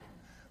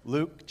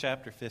Luke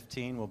chapter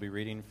 15, we'll be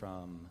reading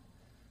from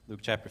Luke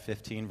chapter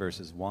 15,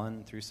 verses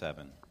 1 through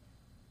 7.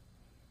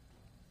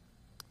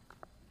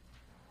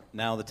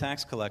 Now the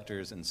tax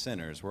collectors and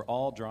sinners were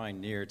all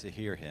drawing near to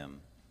hear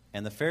him,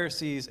 and the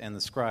Pharisees and the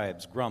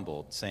scribes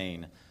grumbled,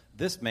 saying,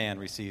 "This man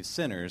receives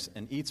sinners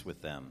and eats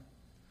with them."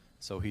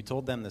 So he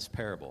told them this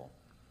parable.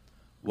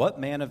 "What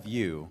man of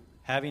you,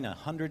 having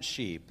 100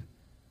 sheep,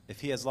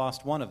 if he has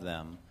lost one of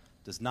them,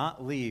 does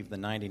not leave the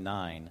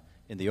 99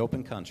 in the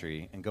open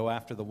country and go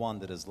after the one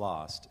that is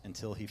lost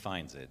until he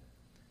finds it?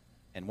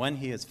 And when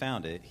he has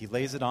found it, he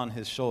lays it on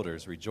his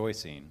shoulders,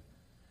 rejoicing.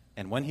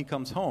 And when he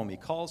comes home, he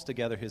calls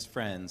together his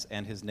friends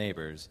and his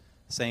neighbors,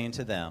 saying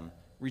to them,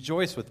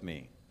 'Rejoice with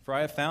me, for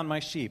I have found my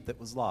sheep that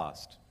was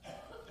lost.'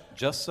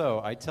 Just so,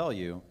 I tell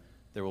you,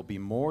 there will be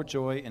more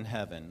joy in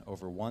heaven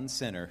over one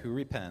sinner who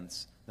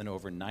repents than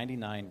over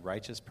 99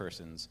 righteous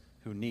persons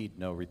who need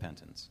no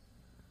repentance."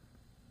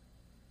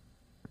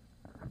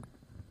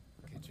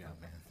 Good job,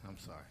 man. I'm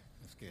sorry.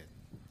 That's good.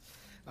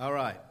 All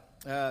right.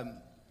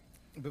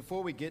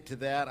 Before we get to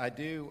that, I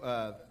do,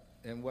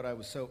 and what I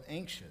was so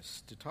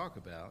anxious to talk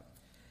about,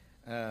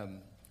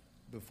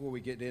 before we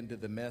get into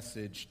the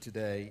message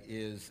today,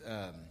 is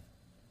to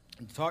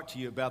talk to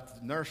you about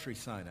the nursery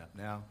sign-up.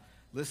 Now,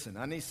 listen,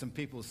 I need some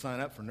people to sign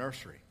up for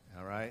nursery,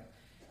 all right?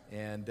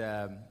 And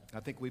I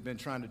think we've been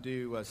trying to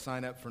do a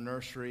sign-up for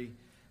nursery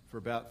for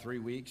about 3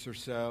 weeks or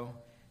so,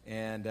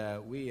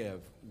 and we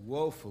have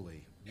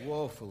woefully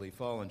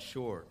fallen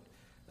short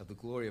of the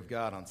glory of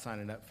God on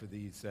signing up for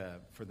these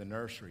for the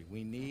nursery.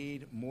 We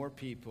need more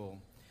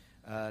people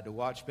to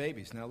watch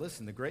babies. Now,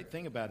 listen, the great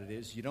thing about it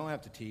is you don't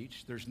have to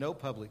teach. There's no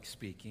public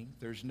speaking.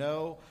 There's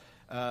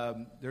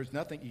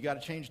nothing. You got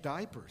to change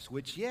diapers,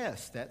 which,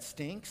 yes, that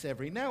stinks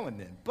every now and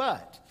then.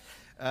 But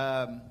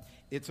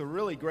it's a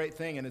really great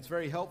thing, and it's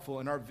very helpful.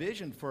 And our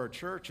vision for our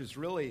church is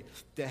really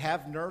to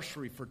have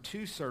nursery for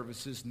 2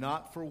 services,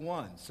 not for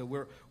 1. So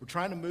we're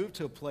trying to move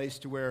to a place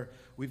to where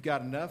we've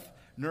got enough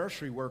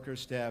nursery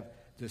workers to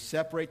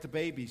separate the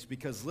babies,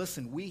 because,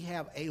 listen, we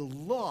have a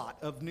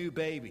lot of new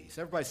babies.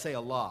 Everybody say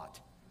a lot.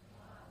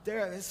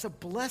 It's a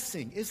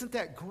blessing. Isn't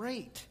that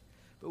great?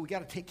 But we got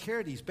to take care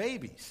of these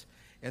babies.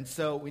 And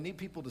so we need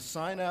people to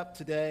sign up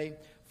today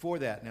for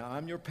that. Now,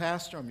 I'm your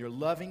pastor. I'm your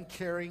loving,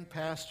 caring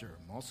pastor.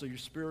 I'm also your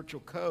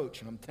spiritual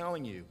coach, and I'm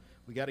telling you,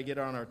 we got to get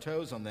on our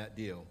toes on that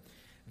deal.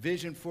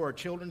 Vision for our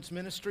children's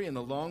ministry in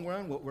the long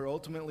run, what we're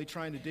ultimately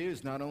trying to do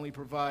is not only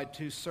provide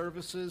 2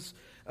 services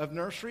of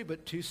nursery,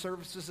 but 2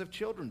 services of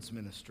children's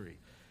ministry.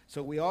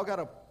 So we all got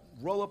to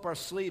roll up our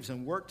sleeves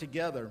and work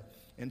together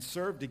and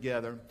serve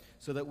together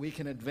so that we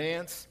can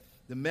advance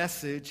the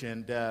message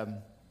and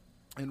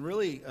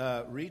really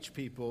reach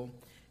people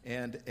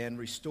and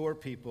restore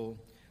people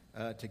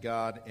to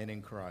God and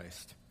in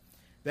Christ.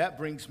 That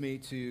brings me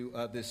to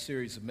this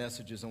series of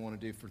messages I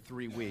want to do for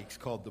 3 weeks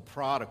called The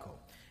Prodigal.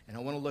 And I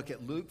want to look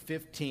at Luke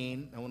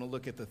 15. I want to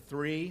look at the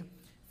 3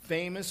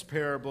 famous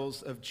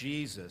parables of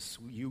Jesus.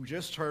 You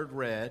just heard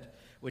read,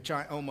 which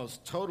I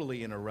almost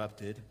totally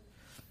interrupted,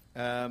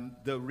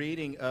 the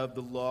reading of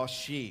the lost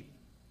sheep.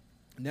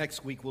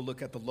 Next week we'll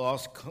look at the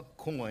lost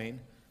coin.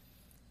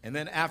 And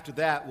then after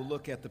that we'll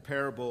look at the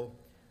parable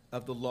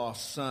of the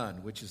lost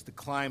son, which is the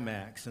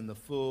climax and the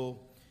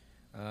full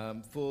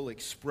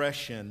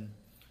expression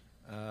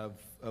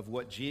of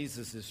what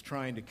Jesus is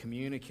trying to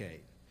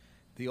communicate.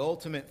 The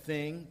ultimate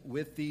thing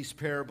with these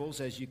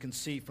parables, as you can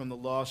see from the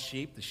lost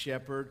sheep, the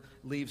shepherd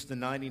leaves the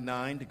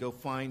 99 to go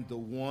find the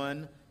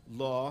one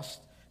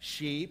lost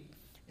sheep,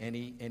 and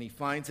he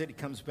finds it. He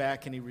comes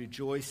back and he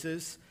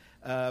rejoices.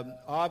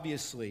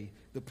 Obviously,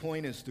 the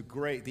point is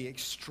the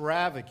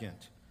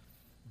extravagant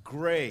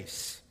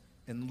grace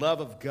and love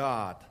of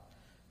God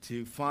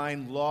to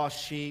find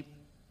lost sheep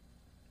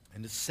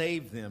and to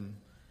save them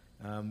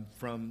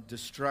from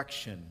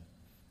destruction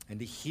and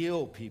to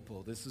heal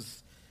people. This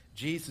is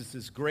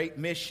Jesus' great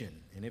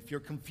mission. And if you're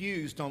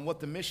confused on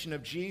what the mission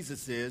of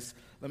Jesus is,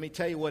 let me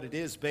tell you what it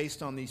is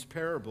based on these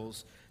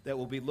parables that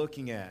we'll be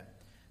looking at.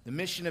 The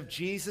mission of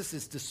Jesus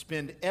is to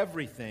spend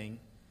everything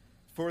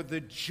for the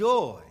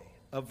joy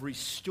of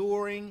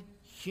restoring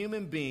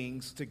human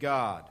beings to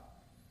God.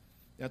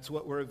 That's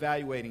what we're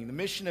evaluating. The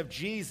mission of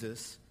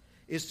Jesus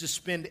is to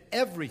spend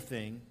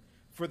everything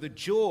for the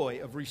joy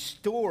of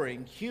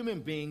restoring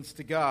human beings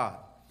to God.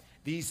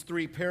 These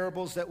 3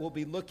 parables that we'll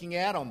be looking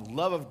at on the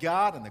love of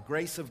God and the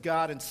grace of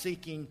God and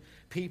seeking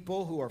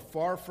people who are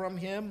far from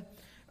Him,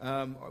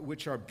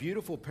 which are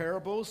beautiful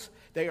parables,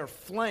 they are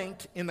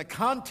flanked in the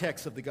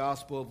context of the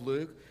Gospel of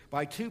Luke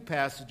by 2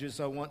 passages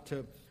I want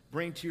to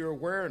bring to your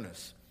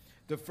awareness.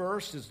 The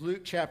first is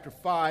Luke chapter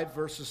 5,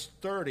 verses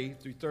 30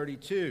 through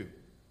 32.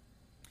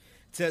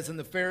 It says, "And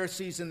the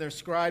Pharisees and their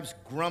scribes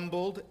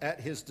grumbled at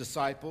his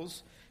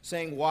disciples,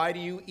 saying, 'Why do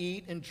you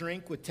eat and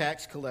drink with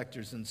tax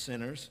collectors and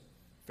sinners?'"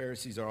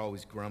 Pharisees are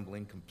always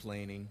grumbling,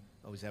 complaining,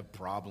 always have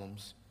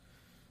problems.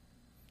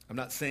 I'm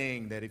not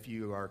saying that if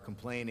you are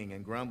complaining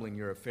and grumbling,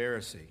 you're a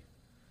Pharisee.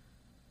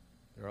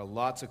 There are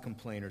lots of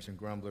complainers and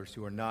grumblers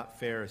who are not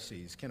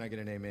Pharisees. Can I get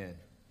an amen?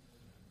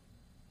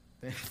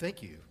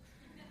 Thank you.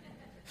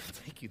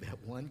 Thank Thank you,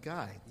 that one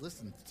guy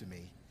listens to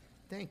me.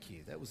 Thank you.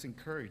 That was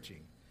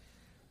encouraging.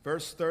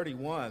 Verse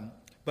 31,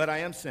 but I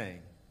am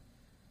saying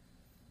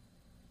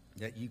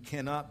that you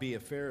cannot be a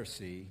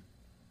Pharisee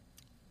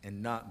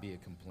and not be a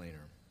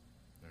complainer.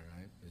 All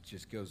right? It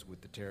just goes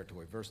with the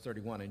territory. Verse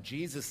 31, and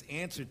Jesus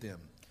answered them,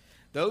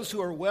 those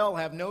who are well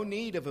have no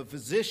need of a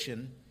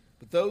physician,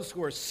 but those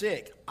who are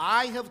sick.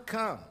 I have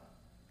come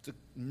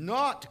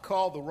not to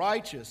call the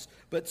righteous,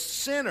 but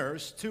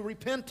sinners to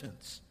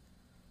repentance.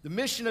 The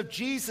mission of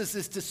Jesus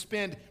is to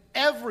spend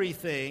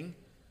everything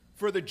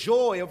for the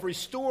joy of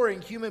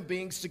restoring human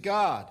beings to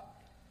God.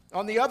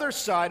 On the other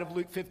side of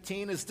Luke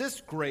 15 is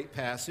this great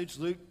passage,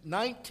 Luke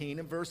 19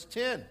 and verse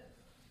 10.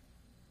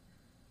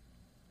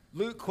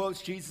 Luke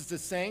quotes Jesus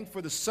as saying,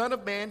 for the Son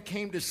of Man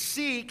came to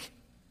seek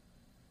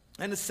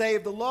and to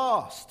save the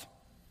lost.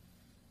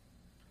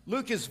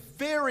 Luke is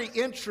very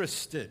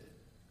interested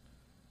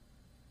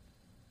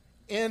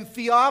in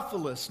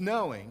Theophilus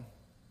knowing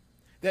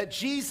that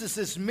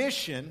Jesus'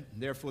 mission,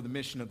 therefore the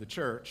mission of the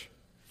church,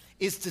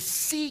 is to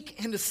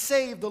seek and to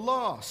save the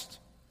lost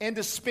and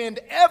to spend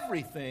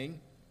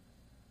everything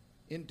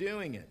in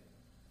doing it.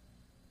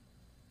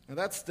 Now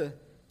that's the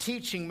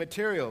teaching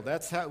material.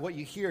 That's what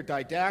you hear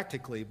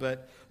didactically.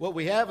 But what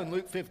we have in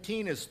Luke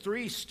 15 is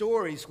 3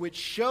 stories which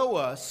show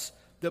us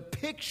the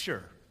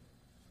picture.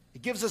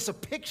 It gives us a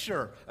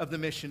picture of the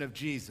mission of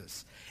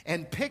Jesus.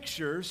 And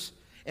pictures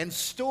and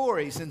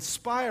stories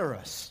inspire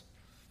us.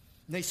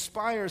 And they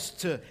inspire us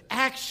to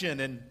action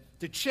and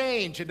to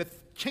change and to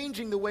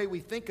changing the way we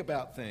think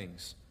about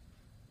things.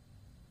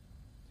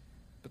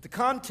 But the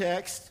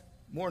context,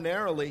 more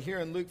narrowly, here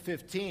in Luke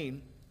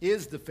 15,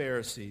 is the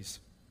Pharisees.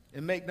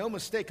 And make no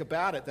mistake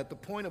about it, that the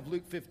point of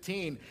Luke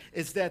 15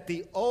 is that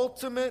the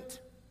ultimate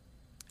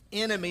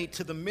enemy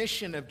to the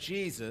mission of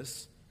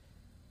Jesus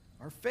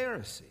are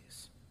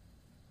Pharisees.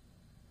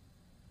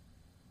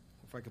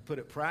 If I could put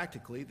it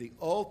practically, the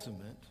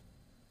ultimate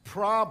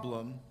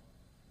problem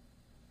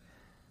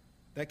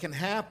that can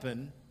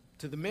happen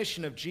to the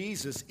mission of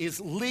Jesus is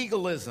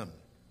legalism.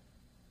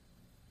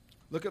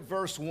 Look at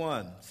verse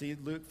 1. See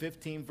Luke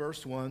 15,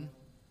 verse 1.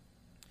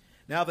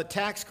 Now the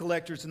tax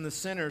collectors and the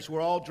sinners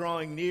were all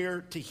drawing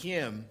near to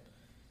him.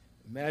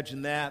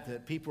 Imagine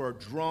that people are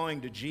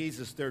drawing to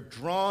Jesus. They're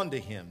drawn to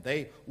him.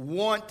 They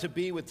want to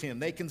be with him.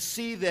 They can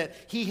see that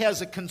he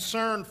has a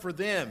concern for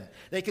them.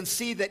 They can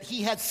see that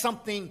he has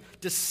something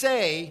to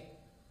say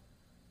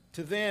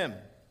to them.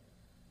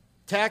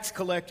 Tax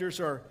collectors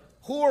are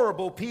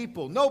horrible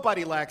people.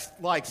 Nobody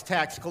likes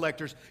tax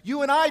collectors.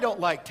 You and I don't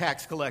like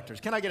tax collectors.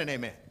 Can I get an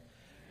amen?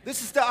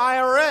 This is the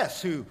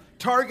IRS who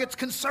targets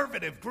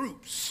conservative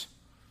groups.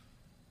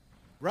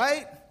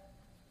 Right?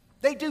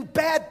 They do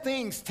bad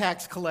things,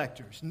 tax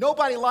collectors.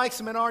 Nobody likes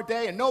them in our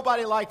day, and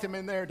nobody liked them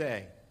in their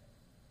day.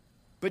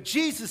 But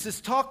Jesus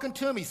is talking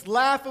to them. He's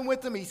laughing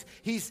with them.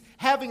 He's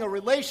having a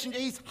relationship.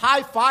 He's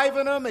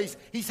high-fiving them.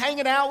 He's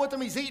hanging out with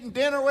them. He's eating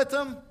dinner with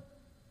them.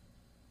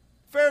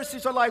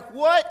 Pharisees are like,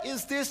 what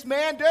is this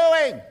man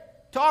doing?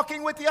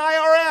 Talking with the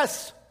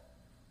IRS.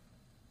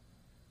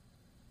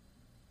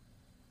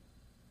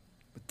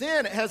 But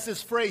then it has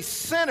this phrase,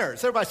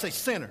 sinners. Everybody say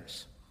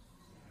sinners.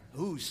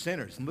 Ooh,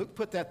 sinners. And Luke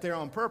put that there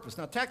on purpose.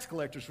 Now, tax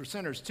collectors were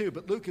sinners too,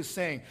 but Luke is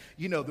saying,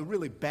 the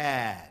really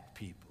bad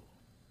people.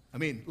 I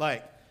mean,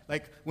 like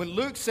when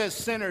Luke says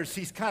sinners,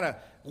 he's kind of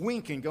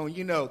winking, going,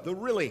 the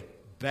really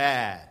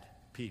bad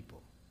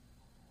people.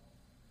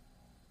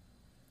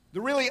 The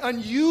really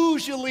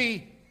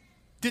unusually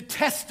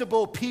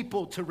detestable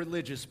people to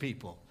religious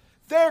people.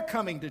 They're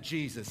coming to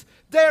Jesus.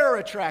 They're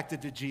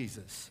attracted to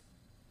Jesus.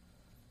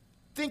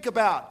 Think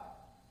about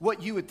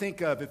what you would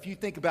think of if you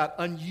think about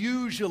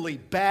unusually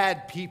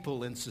bad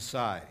people in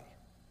society.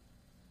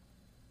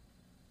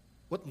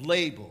 What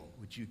label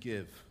would you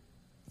give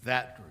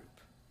that group?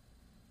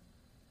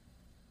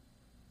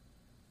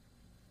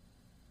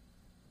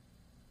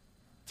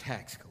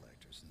 Tax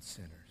collectors and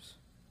sinners.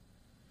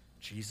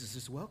 Jesus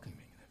is welcoming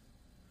them.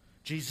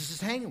 Jesus is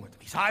hanging with them.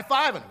 He's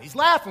high-fiving them. He's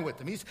laughing with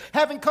them. He's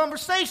having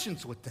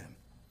conversations with them.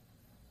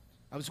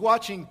 I was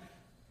watching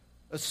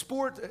a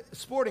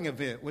sporting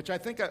event, which I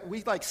think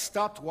we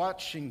stopped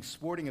watching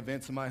sporting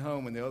events in my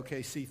home when the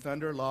OKC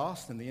Thunder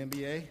lost in the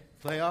NBA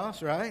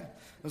playoffs, right?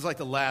 It was like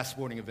the last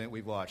sporting event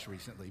we've watched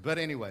recently. But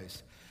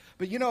anyways,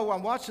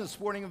 I'm watching the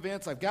sporting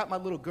events. I've got my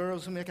little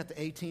girls with me. I got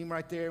the A-team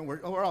right there, and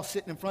we're all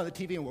sitting in front of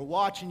the TV, and we're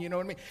watching, you know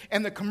what I mean?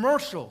 And the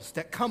commercials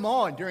that come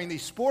on during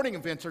these sporting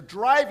events are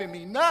driving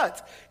me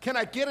nuts. Can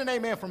I get an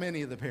amen from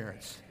any of the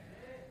parents?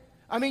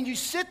 I mean, you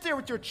sit there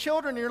with your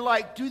children and you're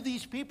like, do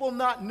these people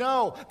not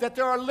know that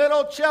there are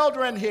little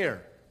children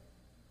here?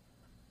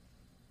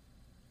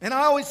 And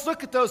I always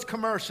look at those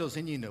commercials,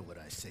 and you know what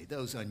I say,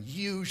 those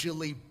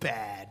unusually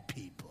bad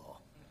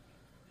people.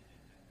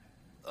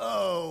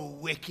 Oh,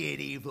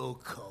 wicked, evil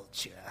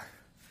culture.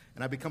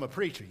 And I become a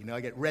preacher, I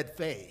get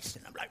red-faced,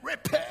 and I'm like,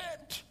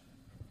 repent,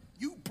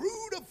 you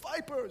brood of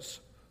vipers.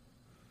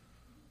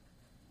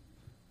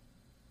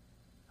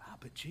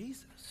 But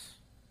Jesus,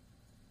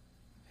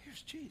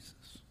 here's Jesus.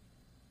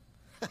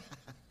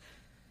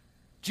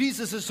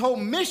 Jesus' whole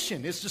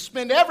mission is to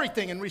spend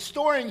everything in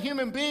restoring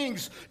human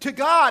beings to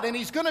God, and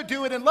he's going to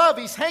do it in love.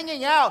 He's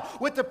hanging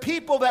out with the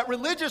people that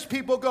religious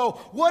people go,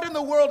 what in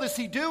the world is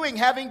he doing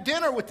having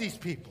dinner with these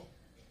people?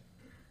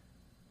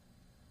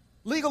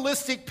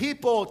 Legalistic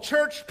people,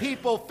 church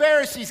people,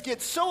 Pharisees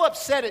get so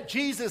upset at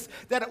Jesus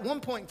that at one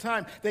point in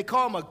time they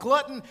call him a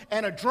glutton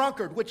and a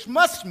drunkard, which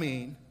must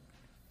mean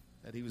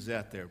that he was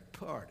at their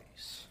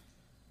parties.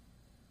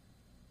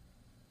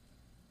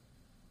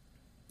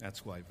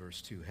 That's why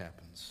verse 2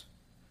 happens.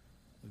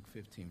 Luke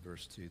 15,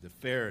 verse 2. The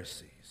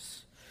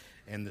Pharisees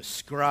and the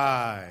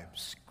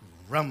scribes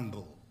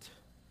grumbled,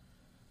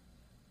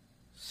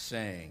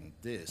 saying,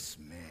 this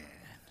man.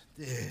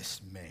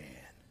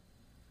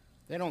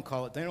 They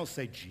don't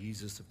say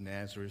Jesus of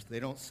Nazareth.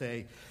 They don't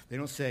say,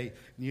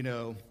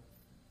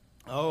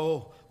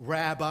 oh,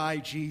 Rabbi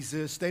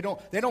Jesus. They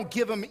don't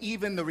give him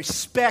even the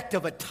respect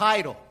of a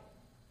title.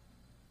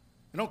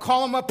 They don't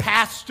call him a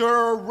pastor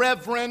or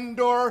reverend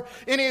or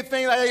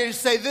anything like that. They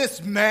just say,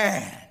 this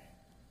man.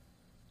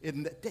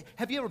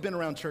 Have you ever been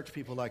around church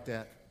people like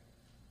that?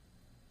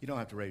 You don't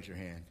have to raise your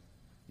hand.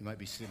 You might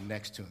be sitting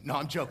next to him. No,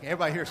 I'm joking.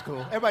 Everybody here is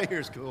cool. Everybody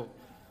here is cool.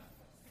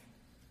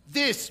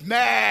 This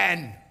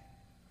man.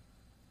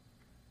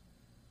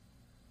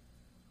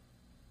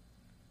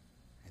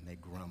 And they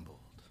grumbled.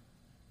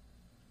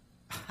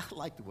 I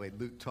like the way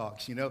Luke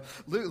talks,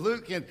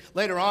 Luke and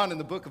later on in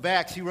the book of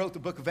Acts, he wrote the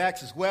book of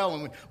Acts as well.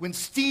 And when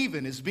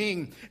Stephen is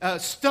being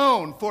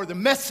stoned for the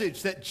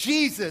message that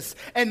Jesus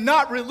and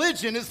not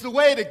religion is the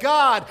way to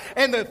God,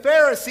 and the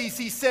Pharisees,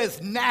 he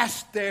says,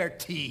 gnash their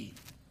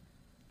teeth.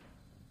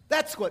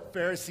 That's what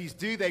Pharisees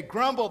do. They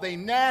grumble, they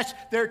gnash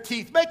their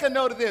teeth. Make a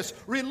note of this.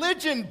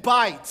 Religion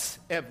bites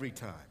every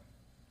time.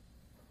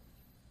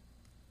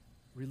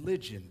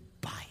 Religion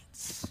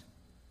bites.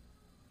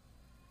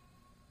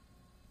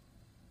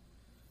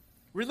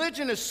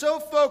 Religion is so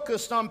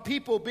focused on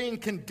people being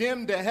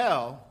condemned to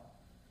hell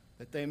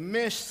that they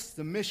miss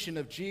the mission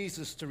of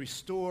Jesus to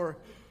restore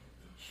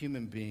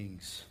human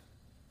beings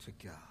to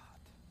God.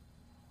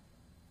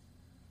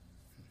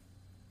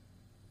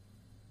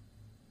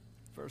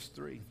 Verse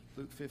 3,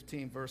 Luke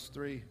 15, verse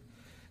 3.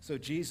 So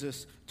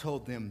Jesus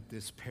told them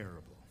this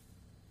parable.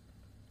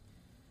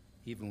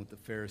 Even with the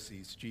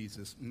Pharisees,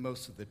 Jesus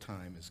most of the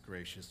time is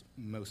gracious,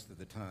 most of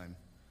the time.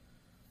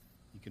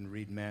 You can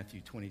read Matthew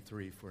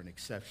 23 for an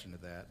exception to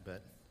that,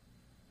 but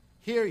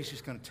here he's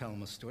just going to tell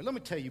them a story. Let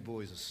me tell you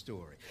boys a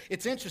story.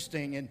 It's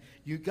interesting, and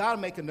you got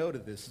to make a note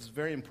of this. It's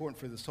very important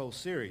for this whole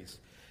series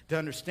to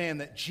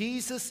understand that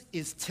Jesus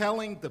is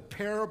telling the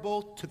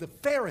parable to the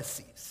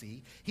Pharisees.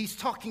 See, he's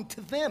talking to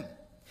them.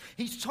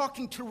 He's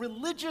talking to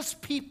religious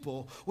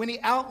people when he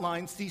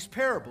outlines these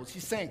parables.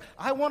 He's saying,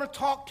 I want to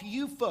talk to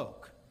you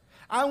folk.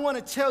 I want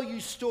to tell you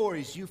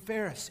stories, you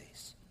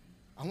Pharisees.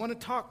 I want to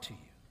talk to you.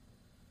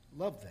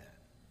 Love that.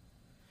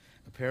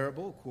 A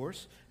parable, of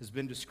course, has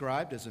been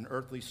described as an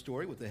earthly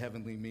story with a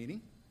heavenly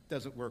meaning.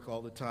 Doesn't work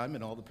all the time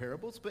in all the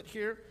parables, but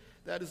here,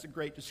 that is a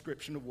great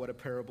description of what a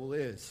parable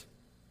is.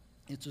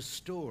 It's a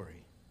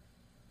story.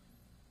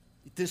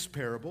 This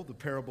parable, the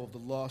parable of the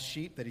lost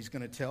sheep that he's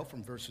going to tell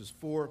from verses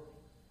 4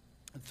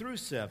 through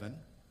 7,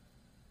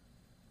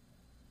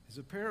 is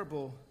a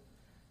parable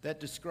that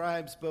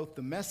describes both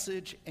the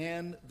message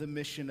and the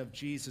mission of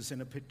Jesus in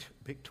a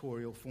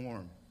pictorial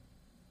form.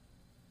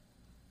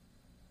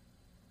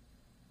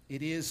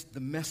 It is the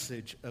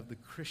message of the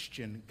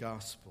Christian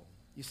gospel.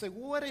 You say,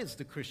 well, what is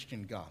the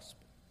Christian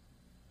gospel?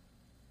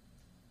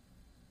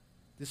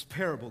 This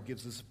parable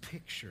gives us a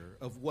picture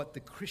of what the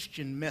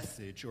Christian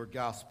message or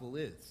gospel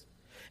is.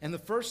 And the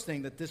first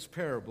thing that this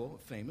parable,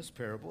 a famous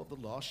parable of the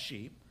lost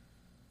sheep,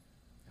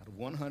 out of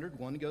 100,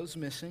 one goes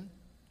missing.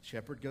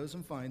 Shepherd goes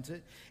and finds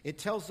it. It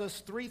tells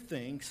us three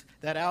things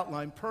that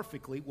outline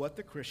perfectly what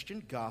the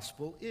Christian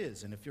gospel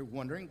is. And if you're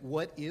wondering,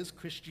 what is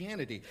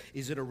Christianity?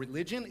 Is it a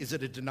religion? Is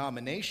it a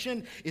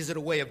denomination? Is it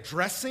a way of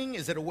dressing?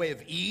 Is it a way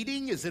of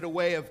eating? Is it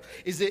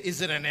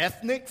an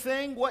ethnic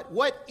thing?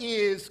 What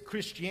is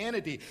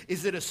Christianity?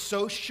 Is it a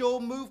social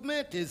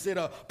movement? Is it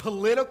a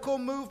political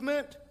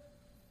movement?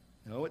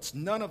 No, it's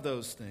none of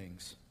those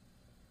things.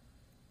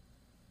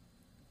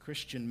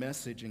 Christian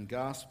message and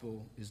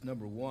gospel is,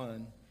 number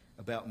one,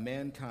 about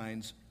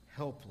mankind's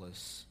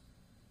helpless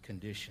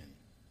condition.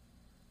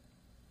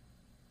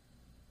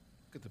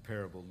 Look at the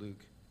parable,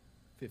 Luke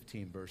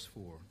 15, verse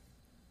 4.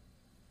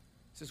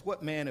 It says,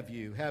 what man of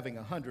you, having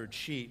 100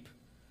 sheep,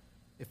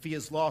 if he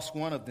has lost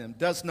one of them,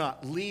 does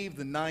not leave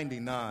the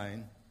 99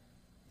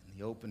 in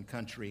the open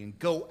country and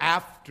go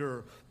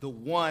after the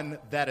one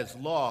that is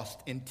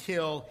lost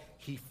until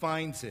he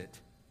finds it?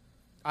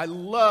 I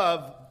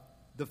love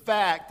the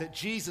fact that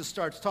Jesus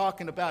starts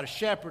talking about a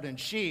shepherd and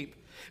sheep,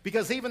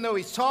 because even though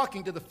he's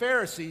talking to the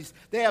Pharisees,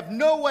 they have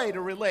no way to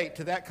relate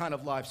to that kind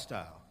of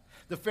lifestyle.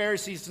 The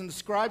Pharisees and the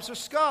scribes are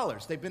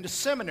scholars. They've been to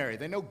seminary.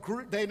 They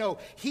know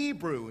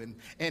Hebrew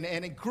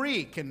and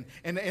Greek, and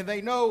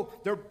they know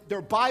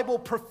they're Bible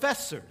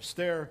professors.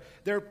 They're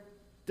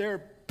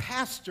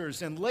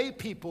pastors and lay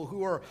people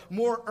who are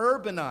more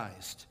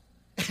urbanized.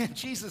 And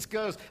Jesus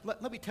goes,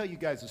 let me tell you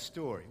guys a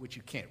story, which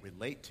you can't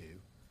relate to.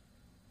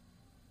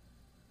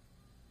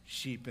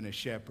 Sheep and a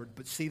shepherd.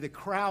 But see, the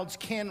crowds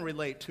can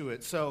relate to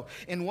it. So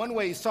in one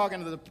way, he's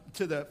talking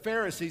to the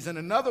Pharisees. In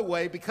another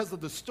way, because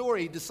of the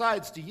story he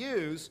decides to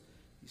use,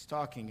 he's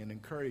talking and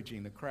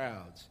encouraging the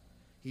crowds.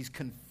 He's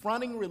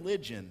confronting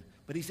religion,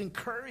 but he's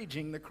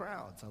encouraging the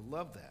crowds. I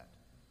love that.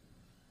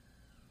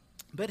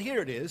 But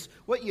here it is.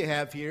 What you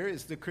have here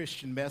is the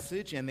Christian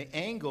message, and the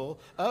angle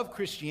of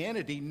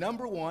Christianity.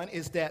 Number one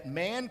is that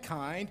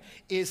mankind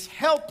is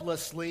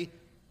helplessly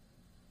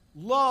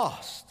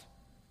lost.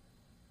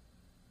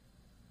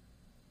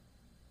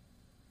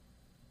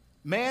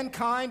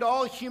 Mankind,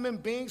 all human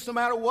beings, no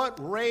matter what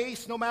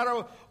race, no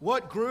matter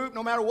what group,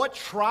 no matter what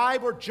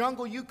tribe or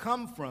jungle you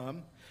come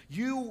from,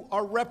 you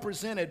are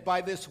represented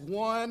by this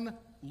one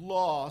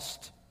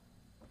lost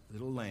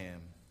little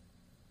lamb.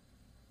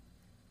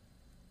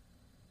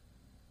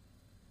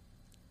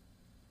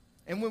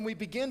 And when we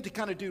begin to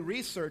kind of do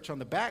research on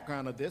the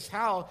background of this,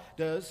 how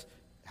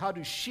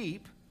do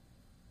sheep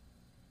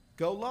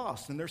go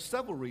lost? And there's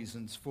several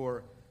reasons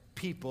for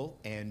people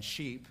and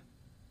sheep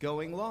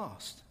going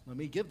lost. Let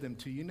me give them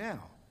to you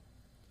now.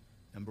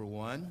 Number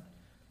one,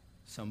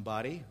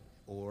 somebody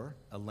or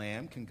a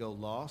lamb can go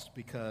lost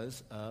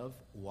because of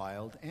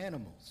wild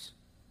animals.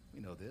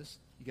 We know this.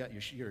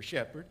 You're a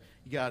shepherd.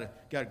 You got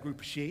a group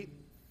of sheep,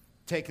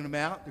 taking them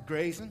out. They're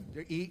grazing.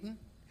 They're eating,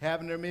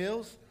 having their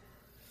meals.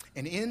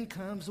 And in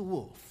comes a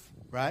wolf,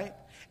 right?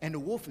 And the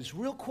wolf is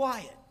real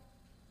quiet.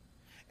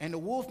 And the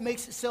wolf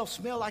makes itself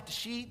smell like the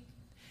sheep.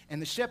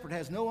 And the shepherd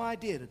has no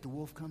idea that the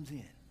wolf comes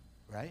in,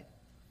 right?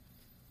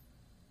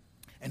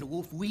 And the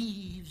wolf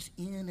weaves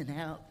in and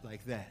out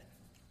like that.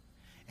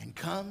 And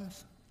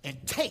comes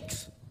and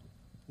takes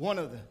one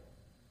of the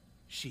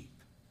sheep.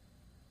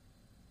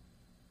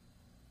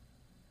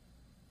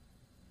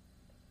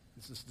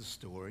 This is the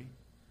story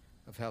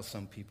of how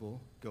some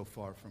people go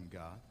far from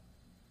God.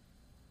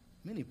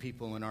 Many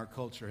people in our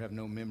culture have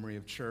no memory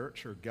of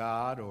church or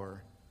God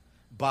or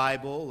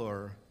Bible,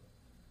 or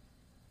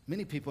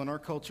many people in our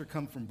culture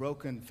come from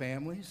broken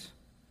families,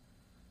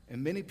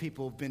 and many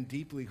people have been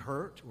deeply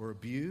hurt or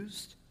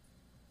abused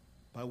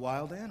by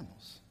wild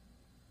animals.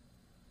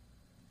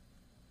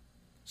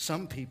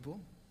 Some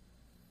people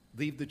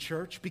leave the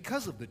church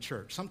because of the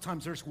church.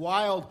 Sometimes there's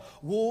wild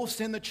wolves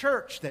in the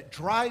church that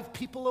drive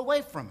people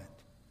away from it.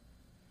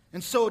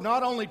 And so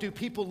not only do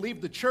people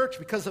leave the church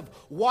because of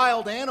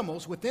wild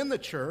animals within the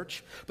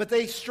church, but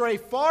they stray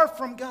far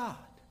from God.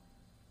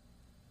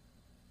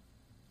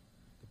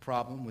 The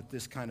problem with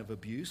this kind of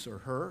abuse or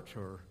hurt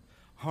or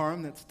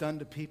harm that's done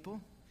to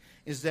people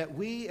is that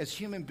we as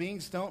human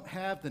beings don't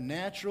have the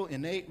natural,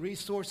 innate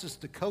resources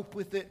to cope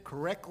with it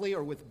correctly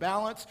or with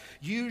balance.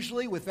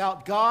 Usually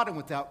without God and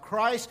without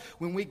Christ,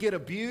 when we get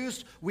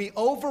abused, we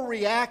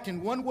overreact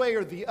in one way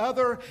or the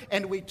other,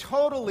 and we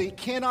totally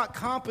cannot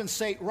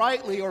compensate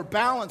rightly or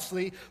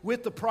balancedly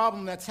with the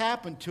problem that's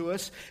happened to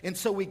us. And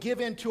so we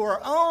give in to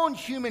our own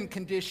human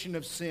condition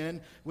of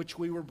sin, which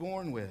we were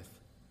born with.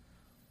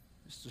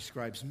 This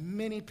describes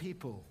many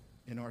people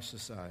in our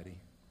society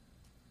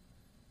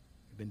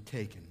have been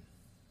taken.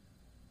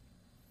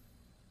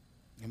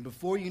 And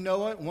before you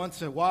know it,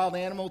 once a wild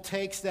animal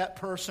takes that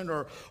person,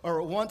 or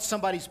once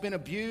somebody's been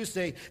abused,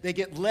 they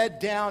get led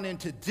down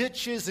into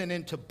ditches and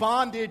into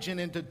bondage and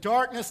into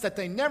darkness that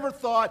they never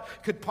thought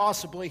could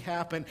possibly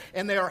happen,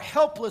 and they are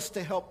helpless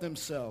to help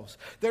themselves.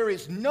 There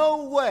is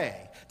no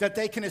way that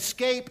they can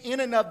escape in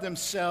and of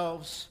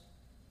themselves.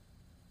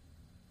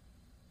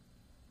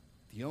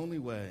 The only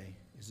way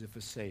is if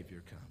a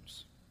Savior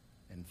comes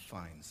and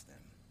finds them.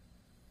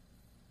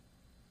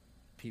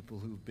 People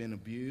who've been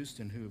abused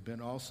and who have been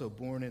also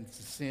born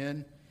into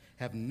sin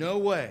have no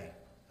way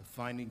of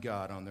finding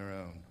God on their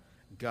own.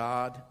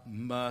 God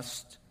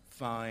must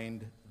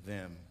find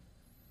them.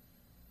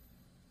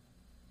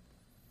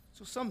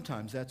 So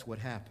sometimes that's what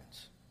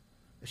happens.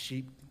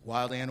 A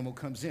wild animal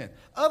comes in.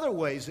 Other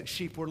ways that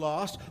sheep were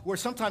lost were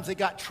sometimes they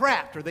got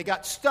trapped or they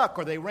got stuck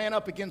or they ran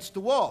up against the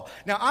wall.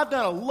 Now, I've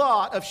done a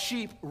lot of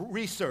sheep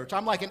research.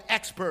 I'm like an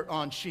expert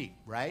on sheep,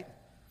 right?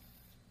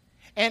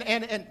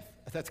 And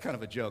that's kind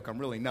of a joke. I'm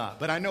really not.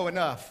 But I know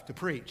enough to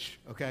preach,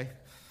 okay?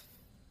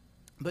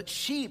 But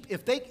sheep,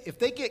 if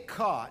they get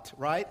caught,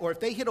 right, or if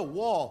they hit a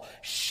wall,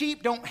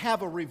 sheep don't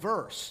have a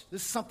reverse.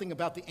 This is something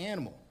about the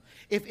animal.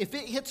 If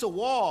it hits a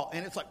wall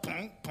and it's like,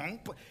 pong, pong,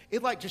 pong,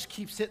 it like just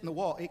keeps hitting the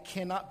wall. It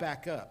cannot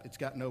back up. It's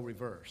got no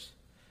reverse,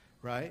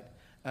 right?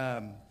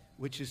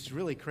 Which is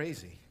really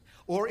crazy.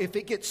 Or if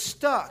it gets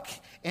stuck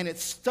and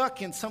it's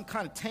stuck in some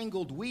kind of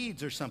tangled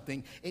weeds or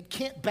something, it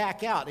can't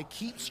back out. It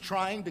keeps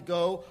trying to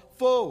go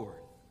forward.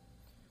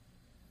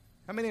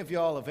 How many of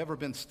y'all have ever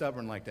been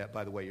stubborn like that,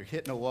 by the way? You're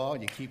hitting a wall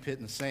and you keep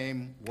hitting the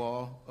same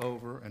wall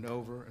over and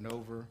over and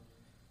over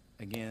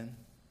again.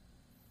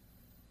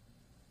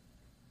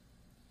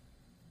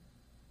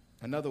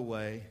 Another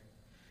way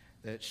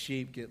that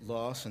sheep get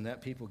lost and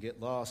that people get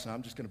lost, and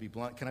I'm just going to be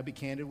blunt. Can I be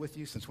candid with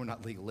you since we're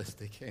not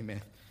legalistic?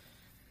 Amen.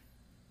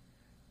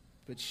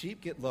 But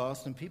sheep get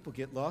lost and people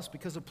get lost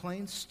because of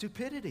plain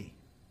stupidity.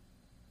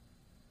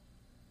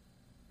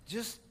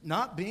 just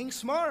not being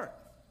smart.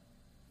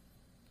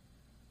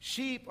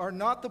 Sheep are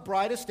not the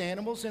brightest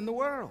animals in the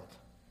world.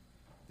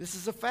 This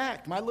is a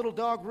fact. My little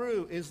dog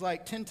Rue is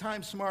like 10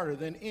 times smarter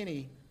than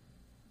any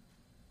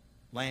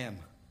lamb.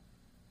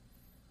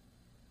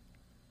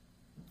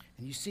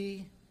 And you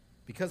see,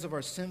 because of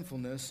our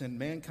sinfulness and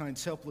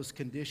mankind's helpless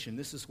condition,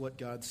 this is what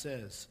God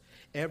says.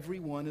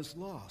 Everyone is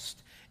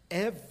lost.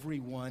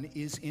 Everyone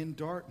is in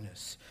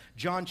darkness.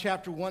 John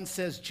chapter 1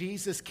 says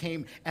Jesus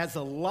came as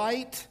a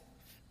light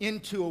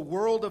into a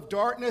world of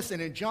darkness.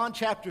 And in John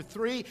chapter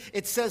 3,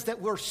 it says that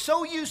we're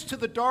so used to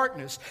the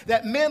darkness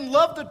that men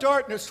love the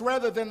darkness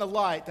rather than the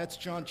light. That's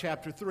John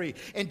chapter 3.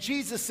 And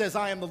Jesus says,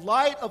 I am the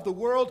light of the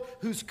world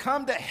who's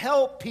come to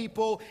help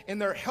people in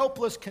their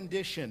helpless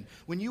condition.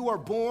 When you are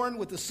born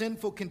with a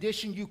sinful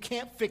condition, you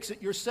can't fix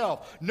it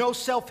yourself. No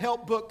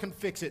self-help book can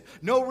fix it.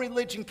 No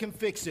religion can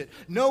fix it.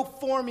 No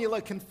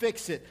formula can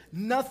fix it.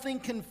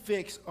 Nothing can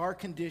fix our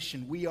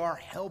condition. We are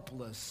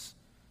helpless.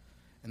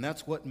 And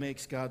that's what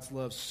makes God's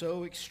love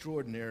so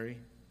extraordinary.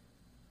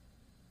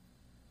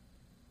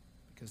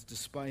 Because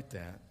despite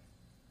that,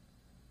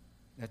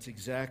 that's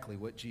exactly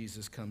what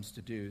Jesus comes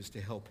to do, is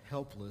to help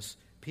helpless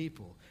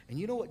people. And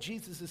you know what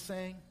Jesus is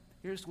saying?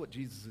 Here's what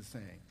Jesus is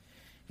saying.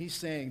 He's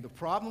saying the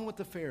problem with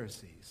the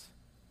Pharisees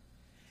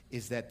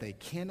is that they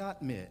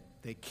cannot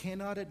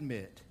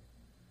admit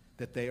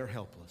that they are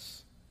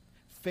helpless.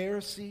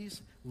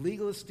 Pharisees,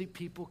 legalistic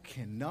people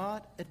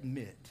cannot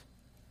admit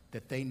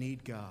that they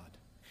need God.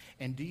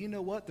 And do you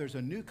know what? There's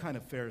a new kind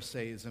of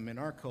Pharisaism in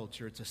our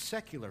culture. It's a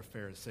secular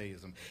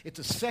Pharisaism. It's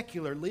a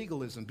secular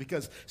legalism,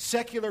 because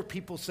secular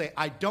people say,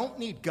 I don't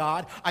need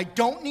God. I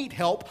don't need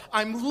help.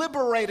 I'm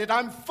liberated.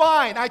 I'm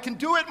fine. I can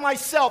do it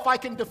myself. I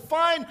can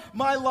define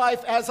my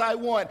life as I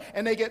want.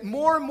 And they get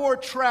more and more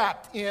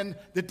trapped in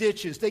the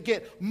ditches. They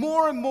get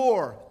more and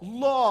more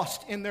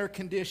lost in their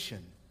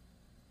condition.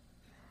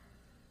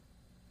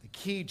 The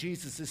key,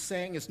 Jesus is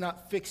saying, is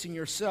not fixing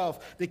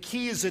yourself. The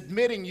key is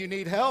admitting you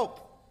need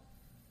help.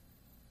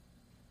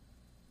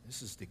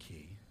 This is the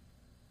key.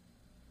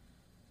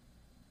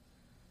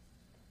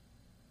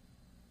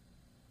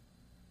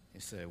 You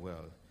say,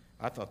 well,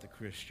 I thought the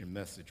Christian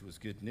message was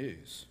good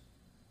news.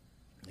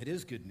 It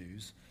is good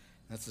news.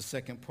 That's the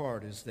second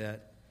part, is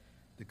that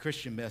the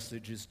Christian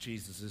message is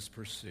Jesus'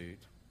 pursuit.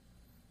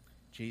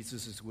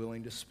 Jesus is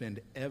willing to spend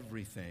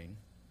everything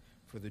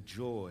for the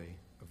joy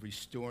of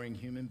restoring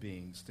human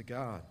beings to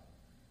God.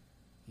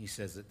 He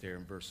says it there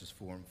in verses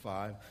 4 and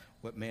 5.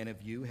 What man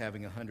of you,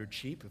 having 100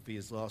 sheep, if he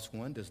has lost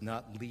one, does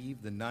not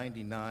leave the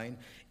 99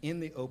 in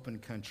the open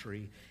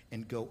country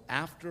and go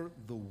after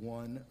the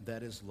one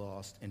that is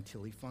lost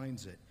until he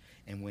finds it?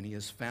 And when he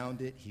has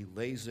found it, he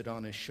lays it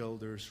on his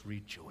shoulders,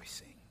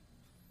 rejoicing.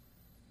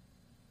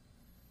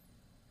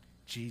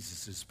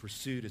 Jesus'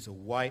 pursuit is a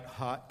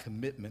white-hot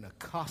commitment, a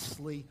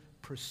costly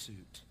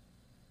pursuit,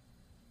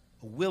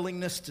 a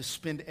willingness to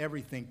spend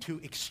everything, to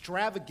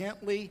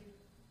extravagantly,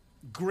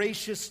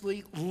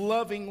 graciously,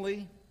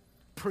 lovingly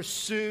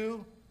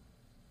pursue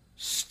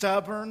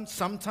stubborn,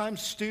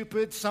 sometimes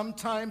stupid,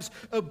 sometimes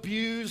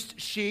abused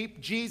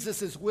sheep.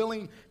 Jesus is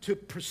willing to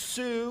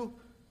pursue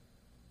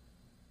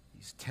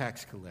these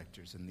tax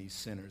collectors and these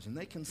sinners, and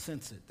they can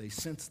sense it. They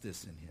sense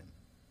this in him.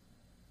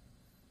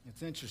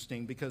 It's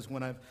interesting, because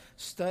when I've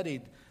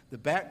studied the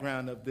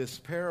background of this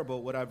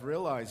parable, what I've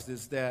realized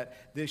is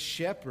that this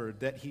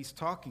shepherd that he's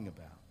talking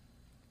about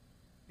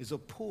is a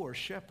poor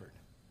shepherd.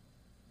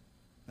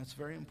 That's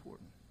very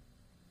important.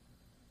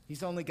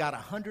 He's only got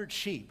 100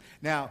 sheep.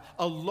 Now,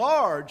 a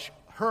large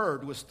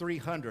herd was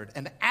 300.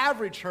 An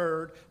average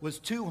herd was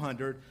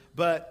 200.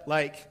 But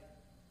like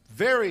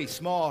very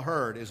small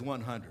herd is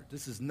 100.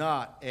 This is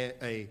not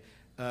a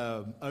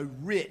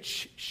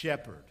rich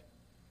shepherd.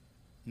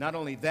 Not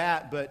only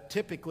that, but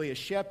typically a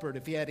shepherd,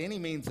 if he had any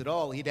means at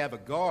all, he'd have a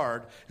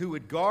guard who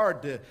would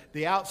guard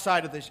the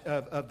outside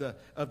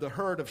of the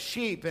herd of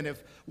sheep. And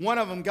if one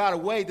of them got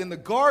away, then the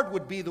guard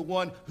would be the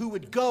one who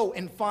would go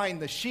and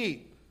find the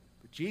sheep.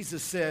 But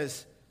Jesus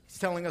says, he's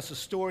telling us a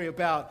story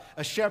about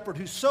a shepherd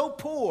who's so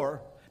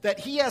poor that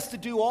he has to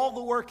do all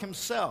the work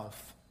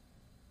himself.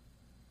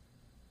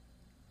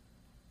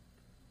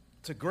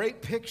 It's a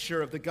great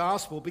picture of the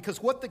gospel,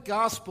 because what the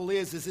gospel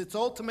is it's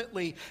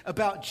ultimately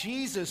about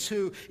Jesus,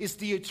 who is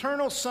the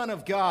eternal Son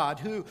of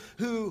God,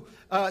 who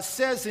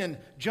says in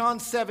John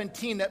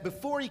 17 that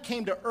before he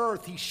came to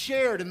earth, he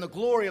shared in the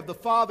glory of the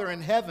Father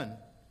in heaven.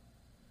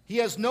 He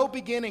has no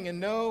beginning and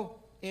no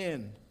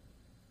end.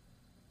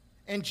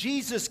 And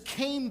Jesus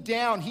came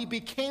down. He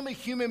became a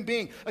human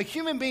being. A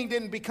human being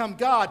didn't become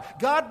God.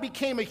 God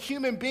became a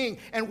human being.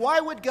 And why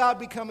would God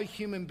become a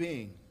human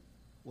being?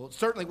 Well, it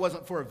certainly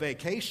wasn't for a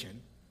vacation.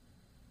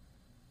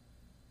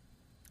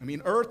 I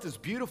mean, earth is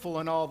beautiful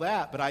and all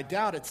that, but I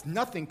doubt it's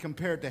nothing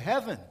compared to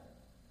heaven.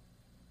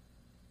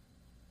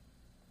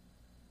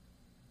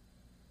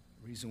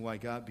 The reason why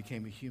God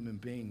became a human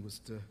being was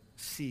to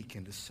seek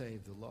and to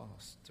save the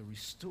lost, to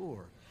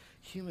restore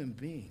human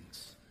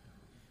beings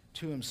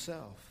to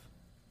himself.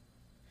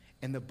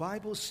 And the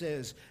Bible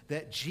says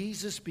that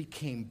Jesus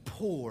became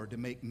poor to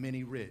make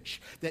many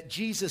rich, that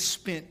Jesus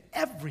spent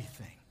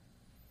everything.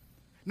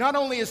 Not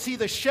only is he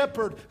the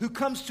shepherd who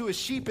comes to his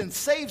sheep and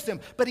saves them,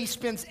 but he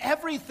spends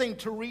everything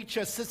to reach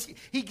us.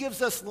 He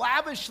gives us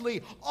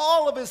lavishly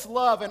all of his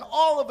love and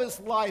all of his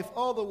life,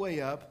 all the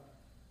way up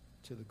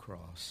to the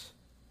cross.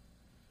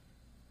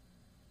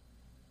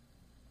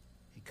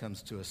 He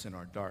comes to us in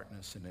our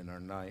darkness and in our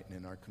night and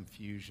in our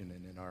confusion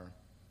and in our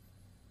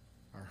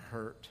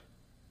hurt.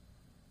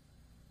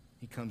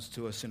 He comes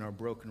to us in our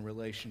broken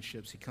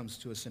relationships. He comes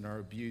to us in our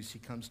abuse. He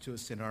comes to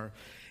us in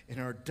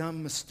our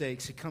dumb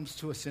mistakes. He comes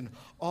to us in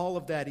all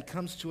of that. He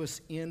comes to us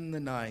in the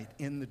night,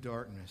 in the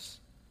darkness.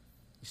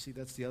 You see,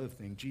 that's the other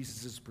thing.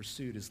 Jesus'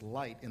 pursuit is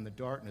light in the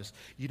darkness.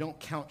 You don't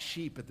count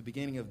sheep at the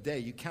beginning of the day.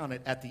 You count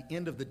it at the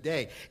end of the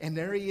day. And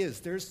there he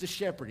is. There's the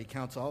shepherd. He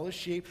counts all his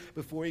sheep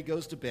before he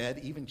goes to bed.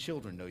 Even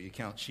children know you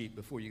count sheep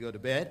before you go to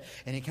bed.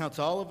 And he counts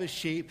all of his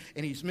sheep,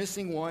 and he's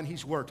missing one.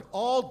 He's worked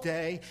all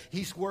day.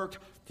 He's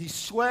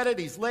sweated,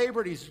 he's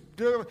labored, he's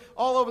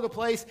all over the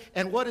place.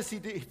 And what does he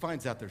do? He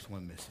finds out there's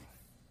one missing.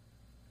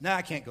 Now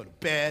I can't go to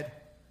bed.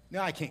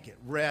 Now I can't get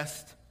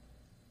rest.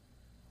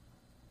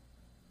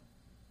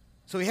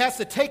 So he has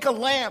to take a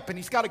lamp, and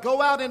he's got to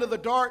go out into the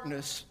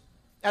darkness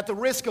at the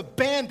risk of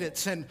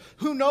bandits and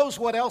who knows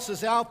what else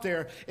is out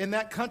there in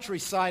that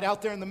countryside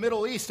out there in the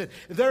Middle East. And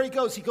there he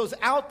goes. He goes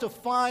out to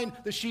find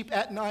the sheep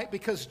at night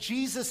because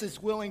Jesus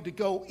is willing to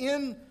go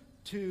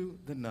into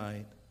the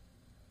night.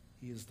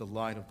 He is the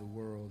light of the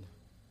world.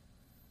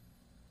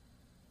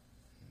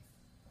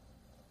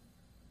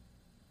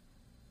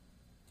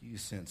 Do you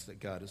sense that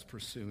God is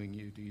pursuing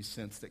you? Do you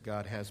sense that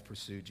God has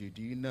pursued you?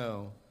 Do you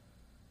know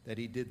that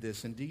he did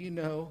this? And do you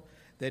know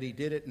that he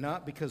did it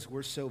not because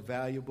we're so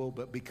valuable,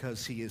 but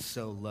because he is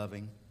so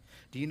loving?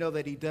 Do you know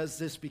that he does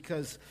this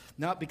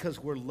not because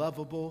we're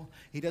lovable?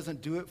 He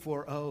doesn't do it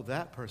for, oh,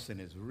 that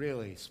person is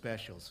really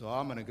special, so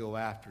I'm going to go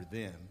after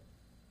them.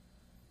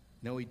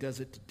 No, he does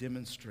it to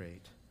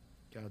demonstrate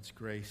God's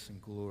grace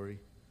and glory.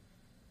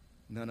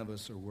 None of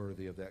us are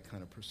worthy of that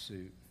kind of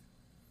pursuit.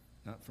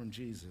 Not from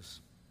Jesus.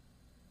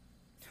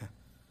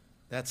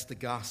 That's the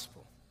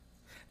gospel.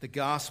 The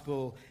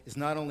gospel is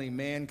not only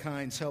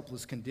mankind's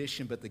helpless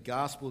condition, but the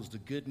gospel is the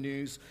good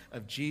news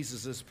of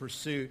Jesus'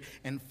 pursuit.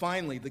 And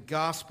finally, the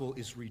gospel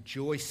is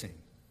rejoicing.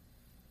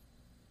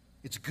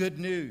 It's good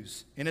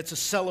news, and it's a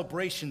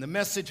celebration. The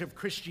message of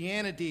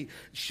Christianity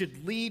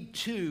should lead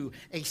to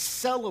a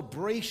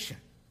celebration.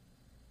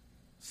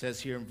 It says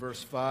here in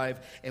verse 5,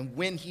 and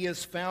when he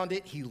has found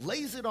it, he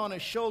lays it on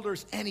his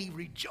shoulders and he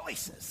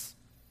rejoices.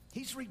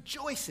 He's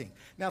rejoicing.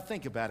 Now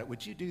think about it.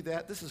 Would you do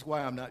that? This is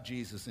why I'm not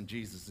Jesus and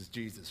Jesus is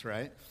Jesus,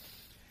 right?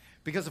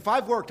 Because if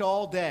I've worked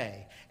all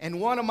day and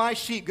one of my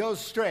sheep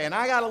goes astray and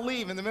I got to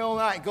leave in the middle of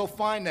the night and go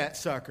find that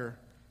sucker,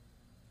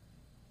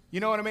 you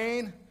know what I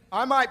mean?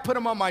 I might put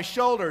him on my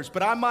shoulders,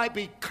 but I might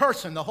be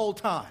cursing the whole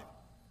time.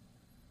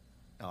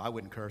 No, I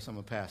wouldn't curse. I'm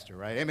a pastor,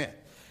 right? Amen.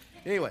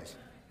 Anyways.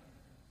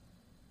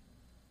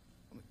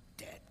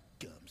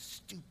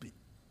 Stupid.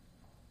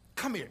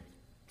 Come here.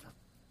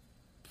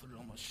 Put it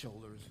on my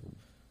shoulders. I'm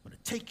going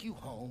to take you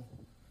home.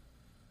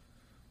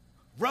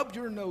 Rub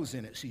your nose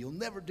in it so you'll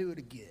never do it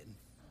again.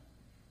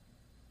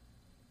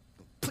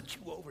 Put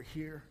you over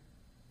here.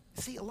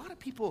 See, a lot of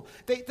people,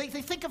 they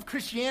think of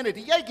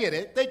Christianity. Yeah,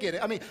 they get it.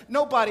 I mean,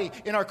 nobody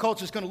in our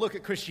culture is going to look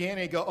at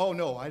Christianity and go, oh,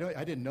 no, I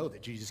didn't know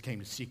that Jesus came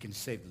to seek and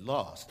save the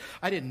lost.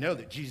 I didn't know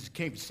that Jesus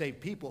came to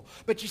save people.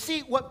 But you see,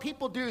 what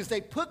people do is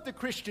they put the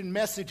Christian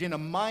message in a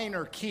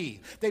minor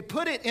key. They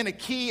put it in a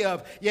key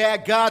of, yeah,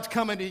 God's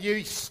coming to you,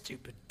 you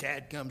stupid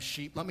dadgum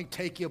sheep. Let me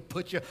take you,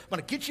 I'm going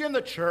to get you in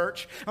the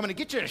church. I'm going to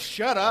get you to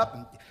shut up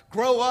and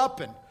grow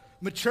up and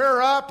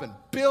mature up and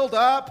build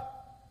up.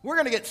 We're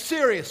going to get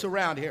serious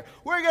around here.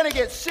 We're going to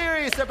get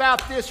serious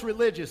about this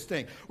religious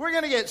thing. We're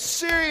going to get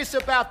serious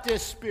about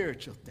this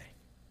spiritual thing.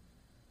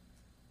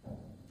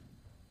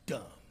 Dumb.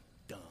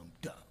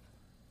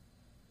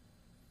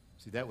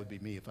 See, that would be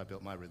me if I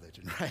built my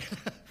religion, right?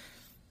 But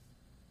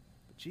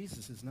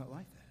Jesus is not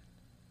like that.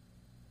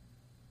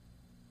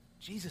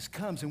 Jesus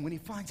comes, and when he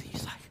finds it,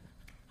 he's like,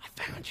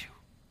 I found you.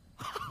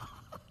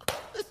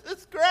 This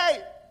is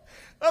great.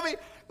 Let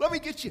me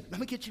get you.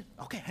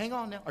 Okay, hang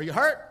on now. Are you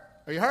hurt?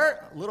 Are you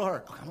hurt? A little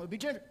hurt. Okay, I'm going to be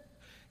gentle.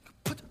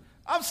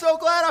 I'm so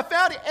glad I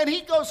found it. And he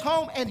goes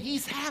home, and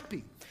he's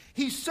happy.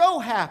 He's so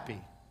happy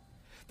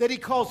that he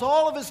calls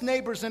all of his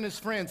neighbors and his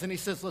friends, and he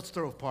says, let's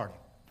throw a party.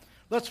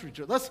 Let's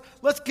rejoice.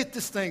 Let's get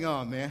this thing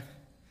on, man.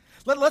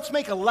 Let's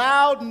make a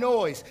loud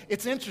noise.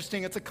 It's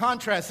interesting. It's a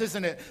contrast,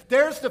 isn't it?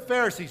 There's the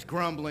Pharisees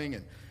grumbling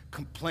and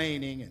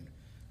complaining, and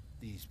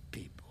these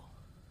people.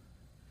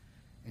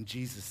 And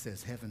Jesus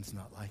says, heaven's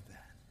not like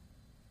that.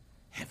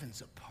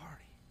 Heaven's a party.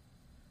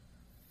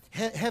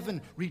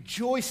 Heaven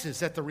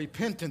rejoices at the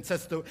repentance,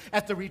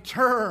 at the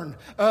return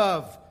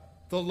of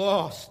the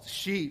lost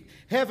sheep.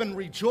 Heaven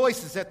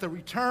rejoices at the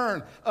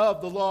return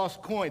of the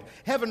lost coin.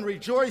 Heaven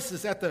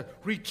rejoices at the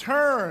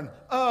return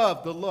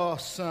of the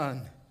lost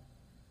son.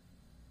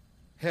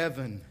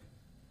 Heaven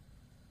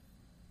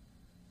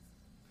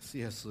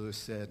C.S. Lewis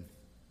said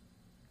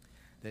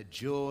that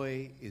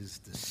joy is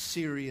the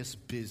serious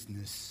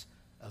business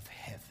of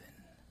heaven.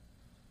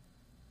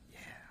 Yeah.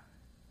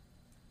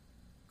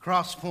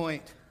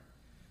 Crosspoint,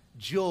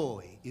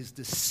 joy is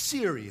the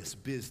serious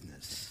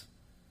business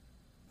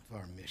of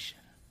our mission.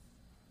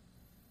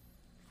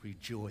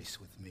 Rejoice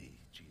with me,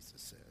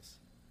 Jesus says,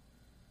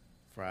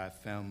 for I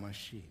have found my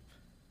sheep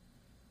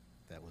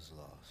that was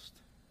lost.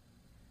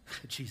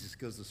 Jesus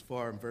goes as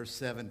far in verse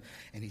 7,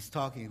 and he's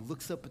talking. He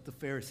looks up at the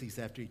Pharisees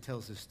after he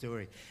tells his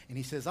story, and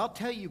he says, I'll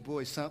tell you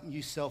boys something,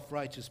 you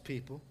self-righteous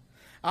people.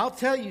 I'll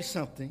tell you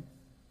something.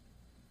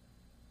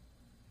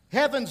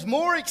 Heaven's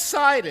more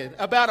excited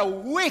about a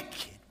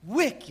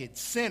wicked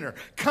sinner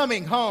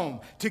coming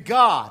home to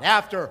God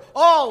after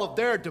all of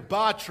their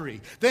debauchery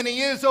than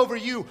he is over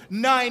you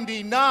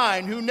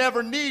 99 who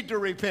never need to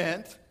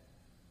repent.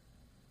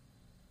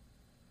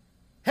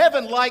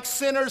 Heaven likes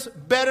sinners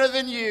better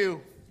than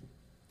you.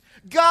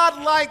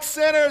 God likes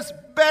sinners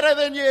better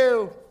than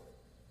you.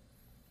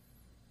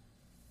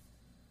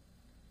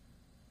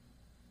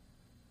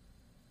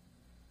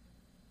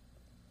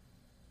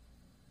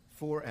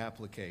 Four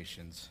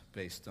applications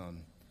based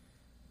on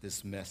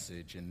this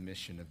message and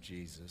mission of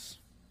Jesus.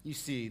 You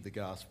see the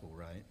gospel,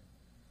 right?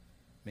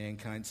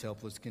 Mankind's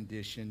helpless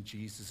condition,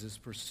 Jesus'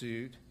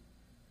 pursuit.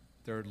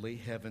 Thirdly,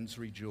 heaven's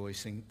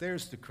rejoicing.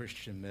 There's the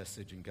Christian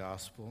message and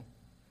gospel.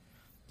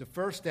 The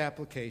first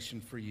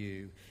application for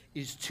you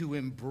is to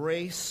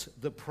embrace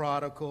the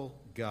prodigal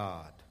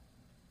God.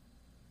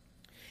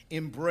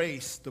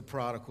 Embrace the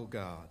prodigal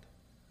God.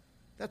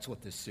 That's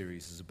what this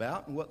series is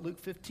about and what Luke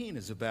 15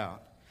 is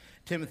about.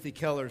 Timothy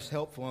Keller is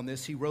helpful on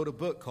this. He wrote a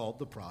book called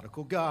The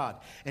Prodigal God.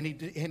 And he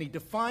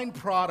defined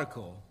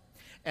prodigal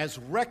as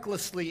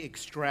recklessly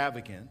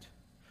extravagant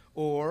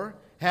or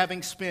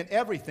having spent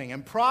everything.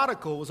 And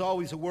prodigal was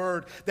always a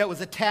word that was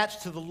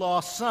attached to the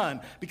lost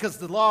son, because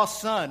the lost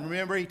son,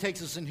 remember, he takes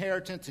his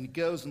inheritance and he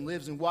goes and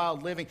lives in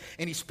wild living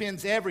and he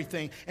spends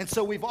everything. And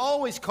so we've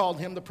always called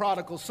him the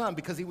prodigal son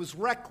because he was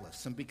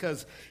reckless and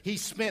because he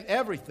spent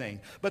everything.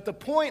 But the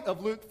point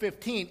of Luke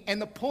 15 and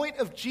the point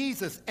of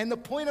Jesus and the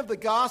point of the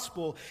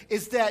gospel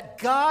is that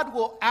God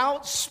will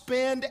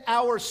outspend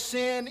our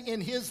sin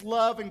in his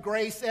love and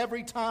grace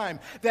every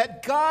time.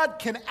 That God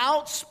can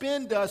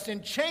outspend us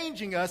in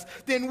changing us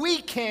than we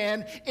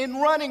can in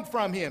running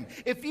from him.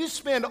 If you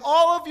spend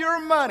all of your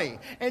money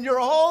and your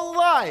whole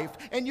life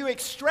and you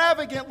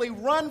extravagantly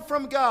run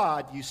from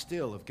God, you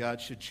still, if God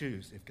should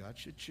choose,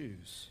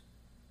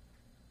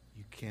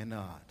 you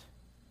cannot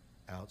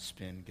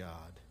outspend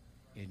God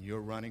in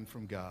your running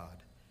from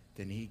God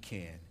than he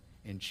can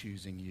in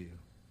choosing you.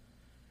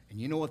 And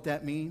you know what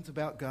that means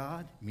about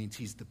God? It means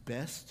he's the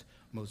best,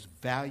 most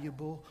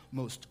valuable,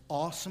 most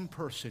awesome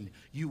person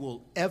you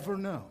will ever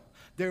know.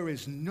 There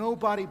is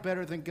nobody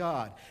better than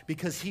God,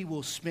 because he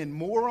will spend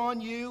more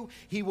on you.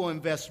 He will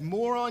invest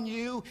more on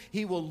you.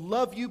 He will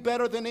love you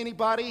better than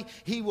anybody.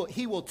 He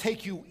will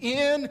take you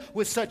in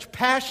with such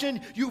passion.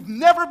 You've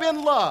never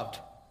been loved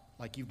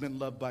like you've been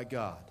loved by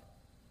God.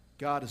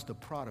 God is the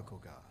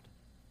prodigal God.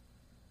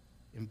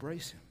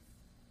 Embrace him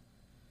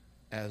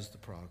as the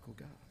prodigal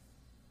God.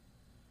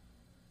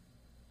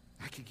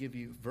 I could give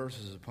you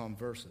verses upon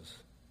verses.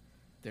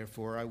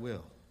 Therefore I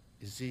will.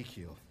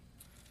 Ezekiel.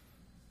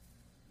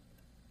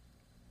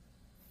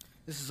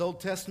 This is Old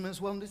Testament as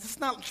well. It's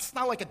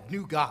not like a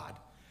new God.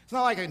 It's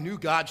not like a new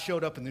God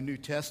showed up in the New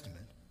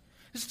Testament.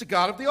 This is the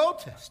God of the Old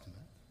Testament.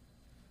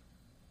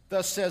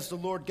 Thus says the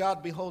Lord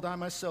God, behold, I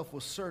myself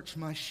will search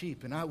my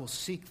sheep, and I will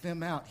seek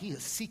them out. He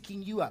is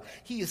seeking you out.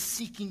 He is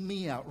seeking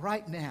me out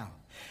right now.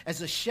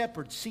 As a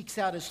shepherd seeks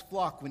out his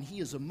flock when he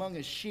is among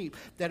his sheep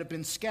that have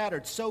been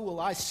scattered, so will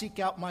I seek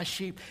out my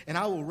sheep, and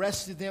I will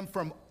rescue them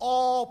from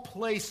all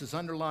places,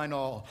 underline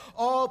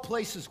all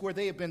places where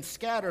they have been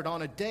scattered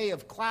on a day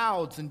of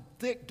clouds and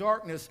thick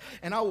darkness,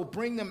 and I will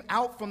bring them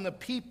out from the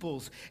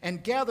peoples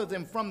and gather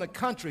them from the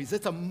countries.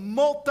 It's a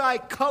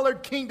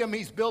multicolored kingdom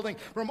he's building.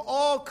 From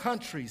all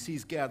countries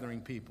he's gathering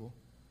people.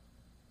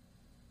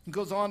 He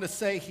goes on to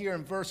say here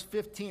in verse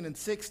 15 and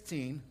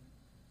 16,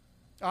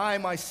 I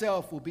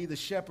myself will be the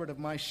shepherd of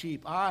my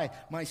sheep. I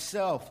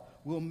myself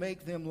will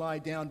make them lie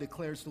down,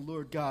 declares the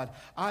Lord God.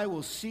 I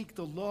will seek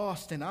the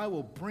lost, and I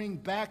will bring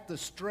back the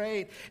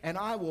strayed, and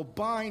I will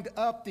bind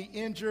up the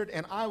injured,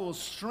 and I will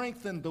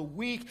strengthen the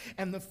weak,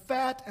 and the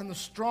fat and the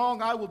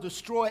strong I will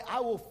destroy. I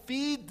will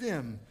feed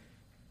them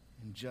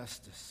in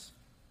justice.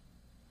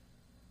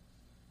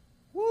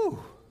 Woo!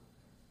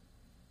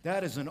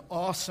 That is an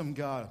awesome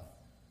God.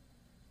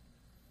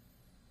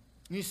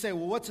 And you say,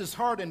 well, what's his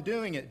heart in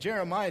doing it?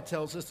 Jeremiah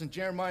tells us in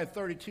Jeremiah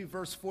 32,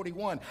 verse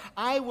 41,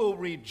 I will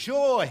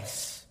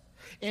rejoice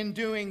in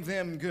doing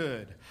them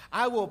good.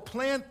 I will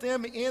plant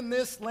them in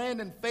this land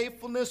in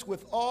faithfulness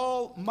with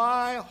all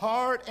my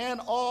heart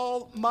and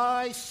all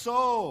my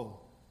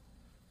soul.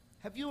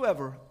 Have you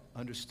ever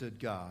understood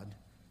God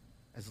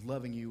as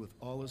loving you with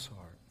all his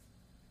heart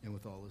and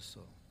with all his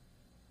soul?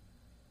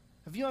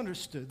 Have you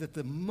understood that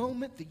the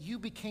moment that you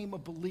became a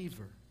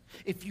believer,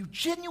 If you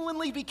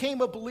genuinely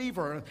became a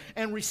believer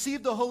and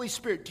received the Holy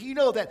Spirit, do you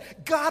know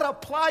that God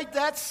applied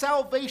that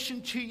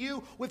salvation to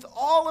you with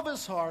all of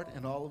his heart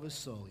and all of his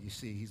soul? You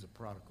see, he's a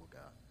prodigal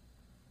God.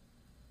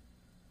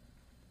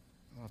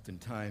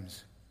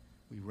 Oftentimes,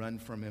 we run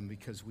from him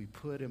because we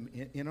put him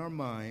in our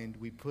mind,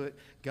 we put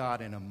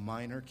God in a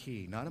minor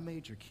key, not a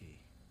major key.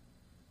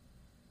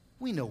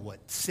 We know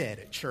what's said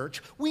at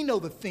church. We know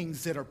the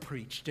things that are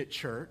preached at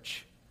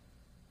church,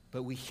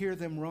 but we hear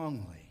them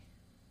wrongly.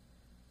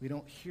 We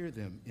don't hear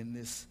them in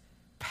this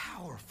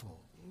powerful,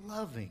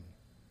 loving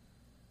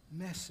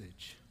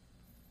message.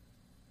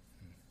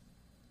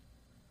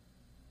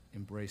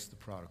 Embrace the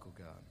prodigal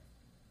God.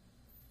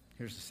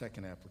 Here's the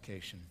second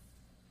application.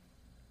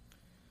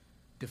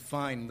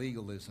 Define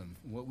legalism.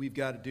 What we've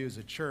got to do as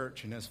a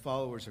church and as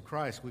followers of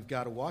Christ, we've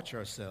got to watch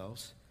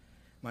ourselves,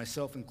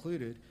 myself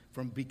included,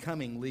 from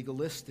becoming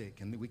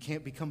legalistic. And we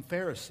can't become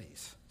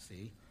Pharisees,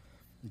 see?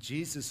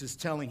 Jesus is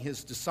telling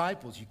his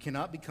disciples, you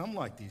cannot become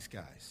like these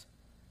guys.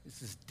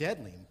 This is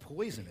deadly and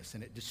poisonous,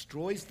 and it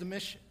destroys the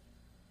mission.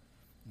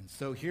 And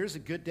so here's a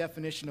good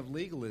definition of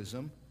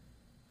legalism.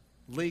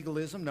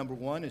 Legalism, number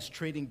one, is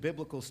treating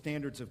biblical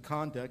standards of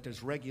conduct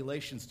as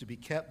regulations to be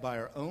kept by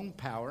our own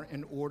power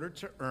in order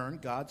to earn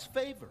God's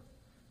favor.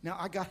 Now,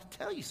 I got to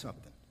tell you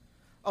something.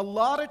 A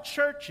lot of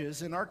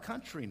churches in our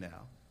country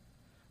now,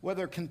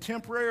 whether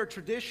contemporary or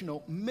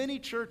traditional, many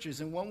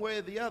churches in one way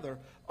or the other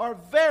are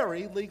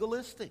very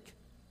legalistic.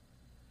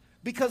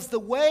 Because the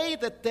way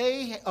that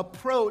they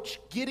approach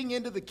getting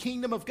into the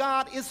kingdom of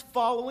God is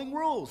following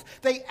rules.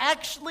 They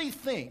actually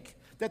think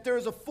that there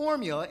is a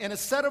formula and a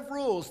set of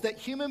rules that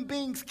human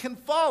beings can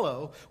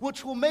follow,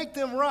 which will make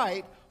them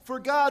right for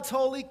God's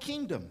holy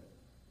kingdom.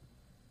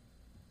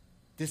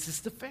 This is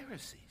the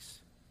Pharisees.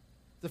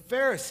 The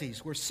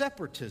Pharisees were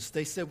separatists.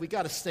 They said, we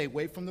got to stay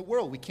away from the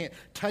world. We can't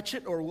touch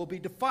it or we'll be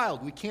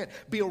defiled. We can't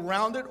be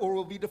around it or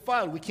we'll be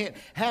defiled. We can't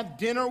have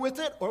dinner with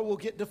it or we'll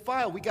get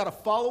defiled. We got to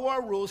follow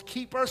our rules,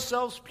 keep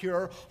ourselves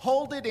pure,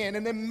 hold it in,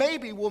 and then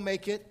maybe we'll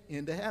make it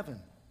into heaven.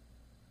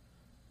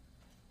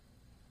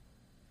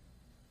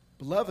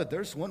 Beloved,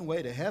 there's one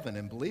way to heaven,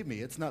 and believe me,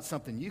 it's not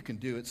something you can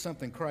do. It's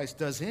something Christ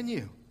does in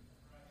you.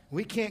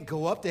 We can't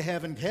go up to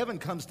heaven. Heaven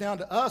comes down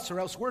to us or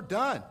else we're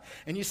done.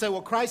 And you say,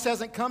 well, Christ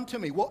hasn't come to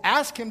me. Well,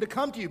 ask him to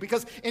come to you,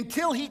 because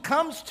until he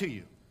comes to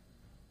you,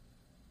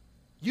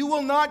 you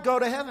will not go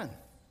to heaven.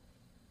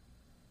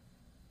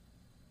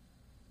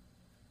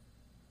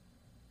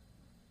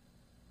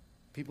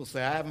 People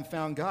say, I haven't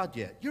found God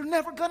yet. You're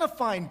never going to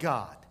find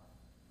God.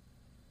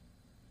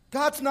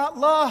 God's not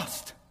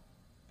lost.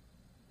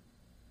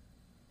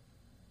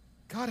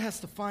 God has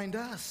to find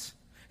us.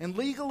 And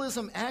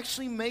legalism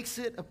actually makes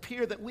it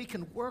appear that we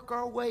can work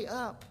our way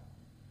up,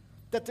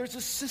 that there's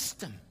a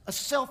system, a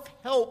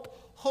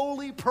self-help,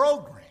 holy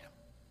program.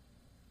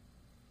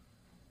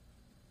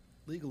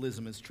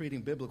 Legalism is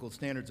treating biblical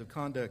standards of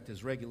conduct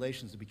as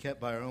regulations to be kept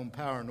by our own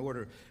power in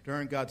order to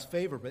earn God's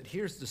favor. But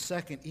here's the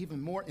second, even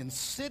more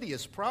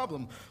insidious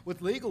problem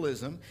with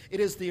legalism.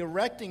 It is the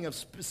erecting of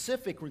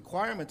specific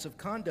requirements of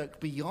conduct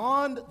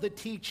beyond the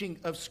teaching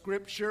of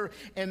Scripture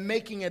and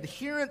making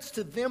adherence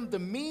to them the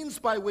means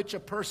by which a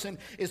person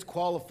is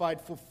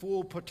qualified for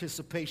full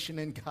participation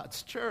in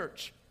God's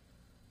church.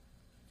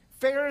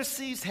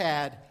 Pharisees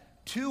had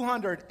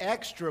 200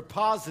 extra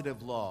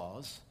positive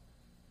laws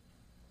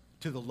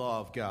to the law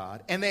of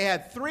God, and they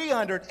had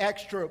 300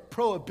 extra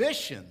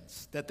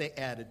prohibitions that they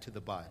added to the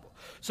Bible.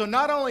 So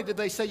not only did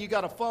they say you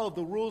got to follow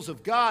the rules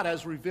of God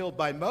as revealed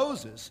by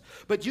Moses,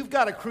 but you've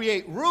got to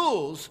create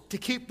rules to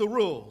keep the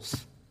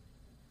rules.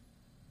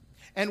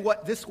 And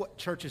what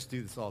churches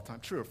do this all the time,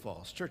 true or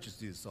false? Churches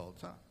do this all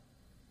the time.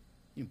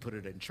 You can put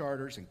it in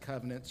charters and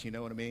covenants, you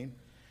know what I mean?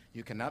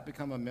 You cannot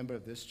become a member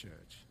of this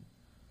church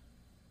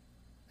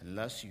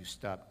unless you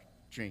stop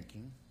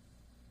drinking,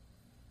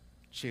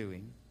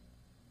 chewing,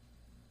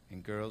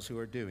 and girls who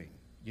are doing.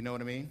 You know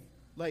what I mean?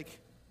 Like,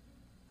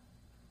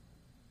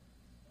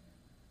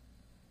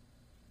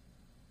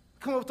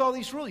 come up with all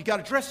these rules. You got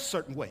to dress a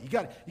certain way. You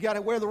got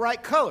to wear the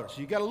right colors.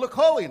 You got to look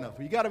holy enough.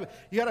 You got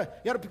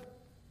to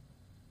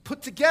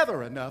put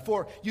together enough.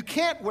 Or you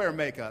can't wear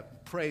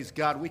makeup. Praise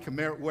God, we can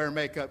wear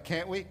makeup,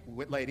 can't we?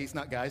 Ladies,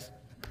 not guys.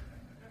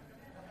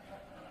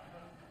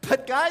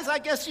 But guys, I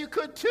guess you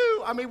could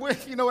too. I mean,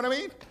 you know what I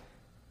mean?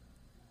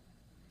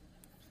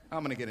 I'm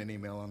going to get an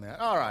email on that.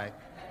 All right.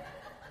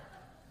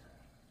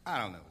 I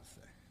don't know what to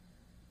say.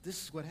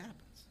 This is what happens.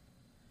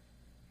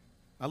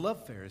 I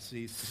love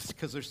Pharisees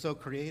because they're so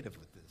creative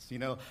with this. You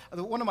know,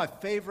 one of my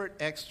favorite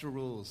extra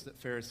rules that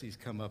Pharisees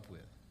come up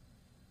with,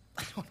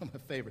 one of my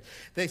favorites,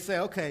 they say,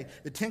 okay,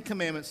 the 10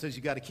 Commandments says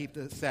you got to keep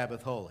the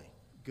Sabbath holy.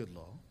 Good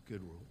law,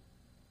 good rule,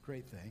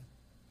 great thing,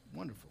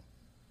 wonderful.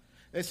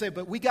 They say,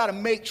 but we got to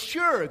make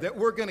sure that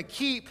we're going to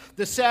keep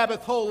the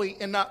Sabbath holy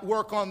and not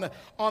work on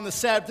the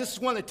Sabbath. This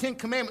is one of the 10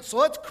 Commandments. So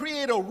let's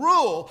create a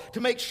rule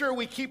to make sure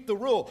we keep the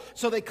rule.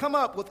 So they come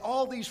up with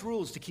all these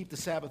rules to keep the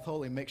Sabbath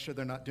holy and make sure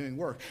they're not doing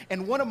work.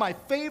 And one of my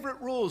favorite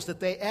rules that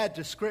they add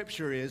to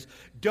Scripture is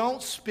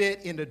don't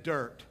spit into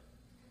dirt.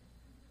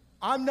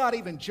 I'm not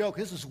even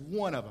joking. This is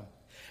one of them.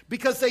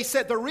 Because they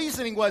said the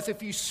reasoning was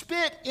if you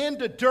spit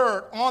into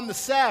dirt on the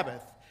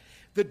Sabbath,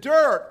 the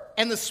dirt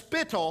and the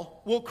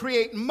spittle will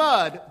create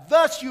mud.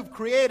 Thus you've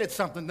created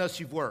something. Thus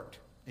you've worked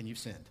and you've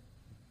sinned.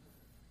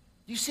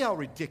 You see how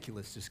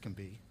ridiculous this can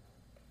be?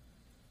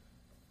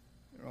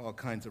 There are all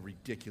kinds of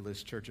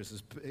ridiculous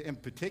churches. In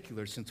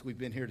particular, since we've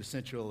been here to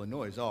Central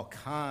Illinois, there's all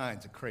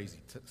kinds of crazy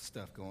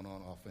stuff going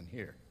on off in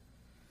here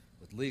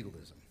with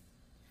legalism.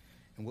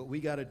 And what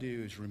we got to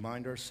do is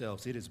remind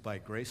ourselves it is by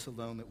grace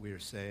alone that we are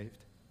saved.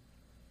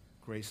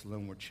 Grace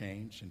alone we're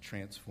changed and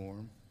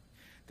transformed.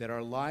 That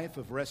our life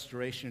of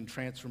restoration and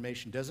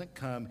transformation doesn't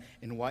come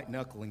in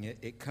white-knuckling it.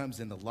 It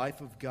comes in the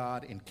life of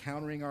God,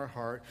 encountering our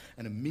heart,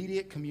 an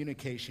immediate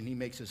communication. He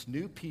makes us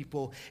new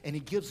people, and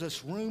he gives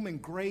us room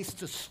and grace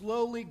to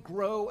slowly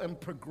grow and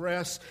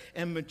progress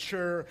and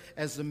mature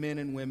as the men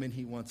and women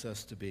he wants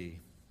us to be.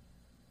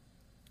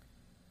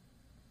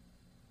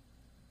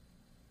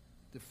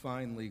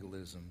 Define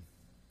legalism.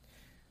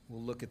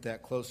 We'll look at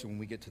that closer when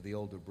we get to the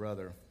older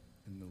brother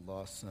in the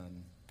lost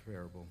son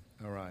parable.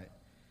 All right.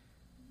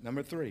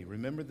 Number 3,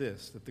 remember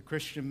this, that the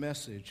Christian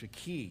message, a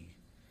key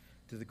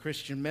to the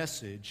Christian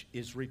message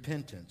is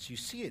repentance. You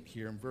see it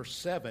here in verse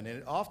 7, and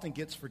it often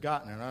gets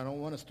forgotten, and I don't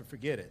want us to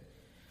forget it.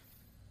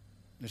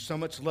 There's so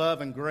much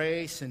love and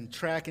grace and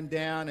tracking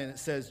down, and it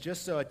says,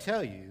 just so I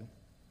tell you,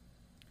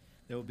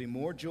 there will be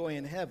more joy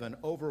in heaven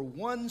over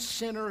one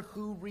sinner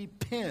who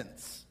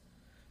repents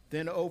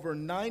than over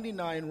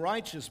 99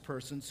 righteous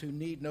persons who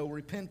need no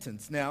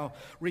repentance. Now,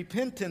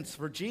 repentance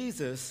for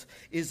Jesus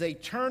is a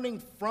turning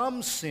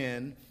from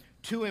sin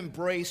to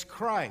embrace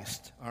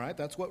Christ. All right,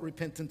 that's what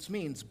repentance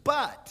means.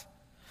 But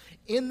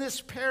in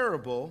this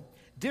parable,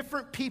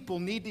 different people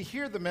need to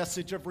hear the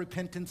message of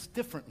repentance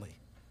differently,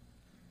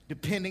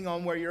 depending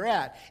on where you're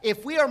at.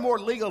 If we are more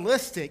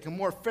legalistic and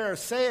more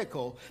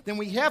pharisaical, then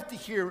we have to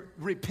hear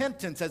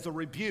repentance as a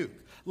rebuke.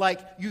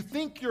 Like, you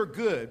think you're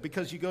good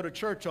because you go to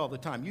church all the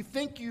time. You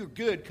think you're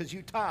good because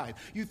you tithe.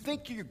 You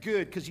think you're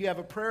good because you have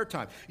a prayer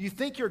time. You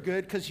think you're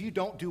good because you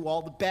don't do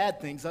all the bad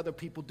things other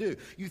people do.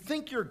 You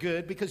think you're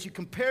good because you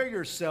compare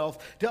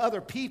yourself to other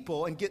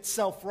people and get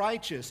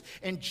self-righteous.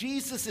 And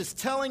Jesus is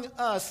telling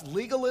us,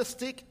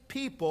 legalistic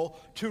people,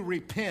 to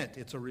repent.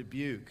 It's a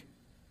rebuke.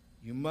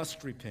 You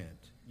must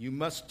repent. You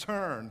must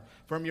turn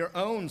from your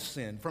own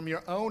sin, from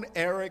your own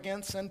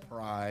arrogance and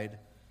pride.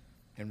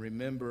 And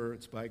remember,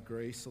 it's by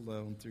grace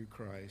alone through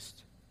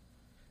Christ.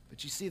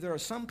 But you see, there are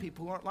some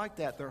people who aren't like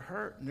that. They're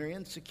hurt and they're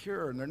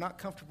insecure and they're not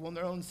comfortable in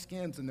their own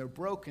skins and they're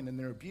broken and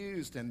they're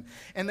abused and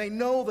they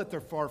know that they're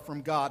far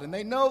from God and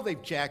they know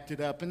they've jacked it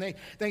up and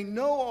they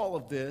know all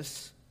of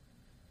this.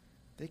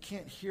 They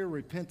can't hear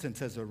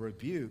repentance as a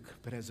rebuke,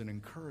 but as an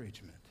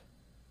encouragement.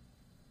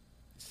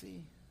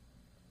 See,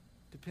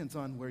 depends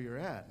on where you're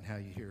at and how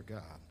you hear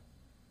God.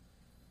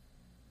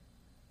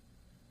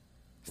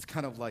 It's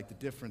kind of like the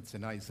difference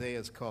in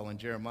Isaiah's call and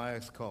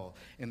Jeremiah's call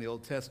in the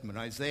Old Testament.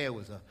 Isaiah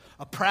was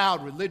a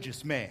proud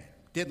religious man,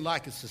 didn't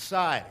like his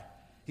society.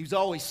 He was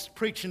always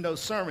preaching those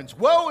sermons.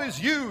 Woe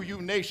is you,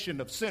 you nation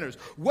of sinners.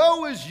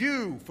 Woe is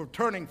you for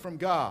turning from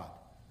God.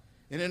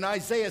 And in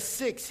Isaiah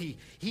 6, he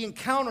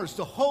encounters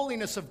the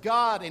holiness of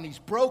God, and he's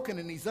broken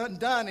and he's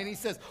undone. And he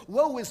says,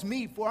 woe is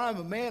me, for I'm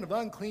a man of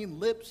unclean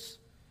lips.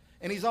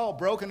 And he's all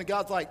broken, and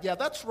God's like, yeah,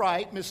 that's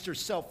right, Mr.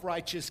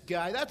 Self-Righteous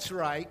guy, that's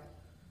right.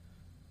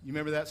 You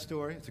remember that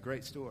story? It's a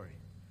great story.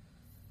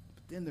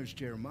 But then there's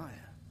Jeremiah.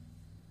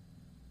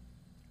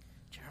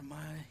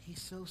 Jeremiah,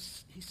 he's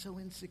so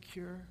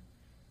insecure.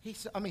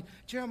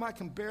 Jeremiah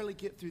can barely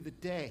get through the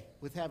day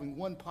with having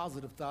one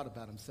positive thought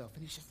about himself.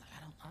 And he's just like,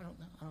 I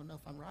don't know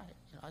if I'm right.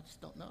 I just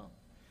don't know.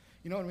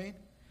 You know what I mean?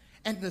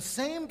 And the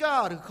same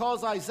God who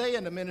calls Isaiah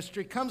into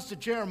ministry comes to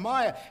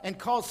Jeremiah and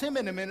calls him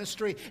into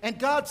ministry. And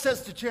God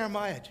says to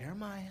Jeremiah,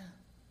 Jeremiah,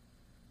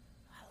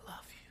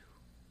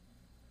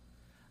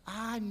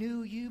 I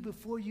knew you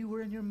before you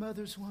were in your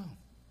mother's womb.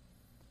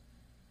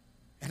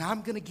 And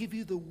I'm going to give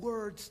you the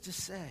words to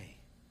say.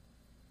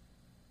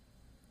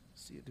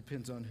 See, it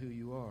depends on who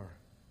you are.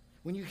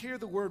 When you hear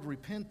the word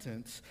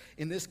repentance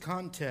in this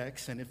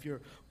context, and if you're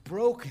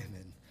broken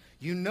and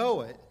you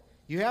know it,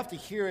 you have to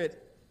hear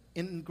it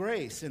in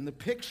grace. And the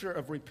picture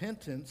of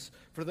repentance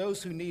for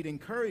those who need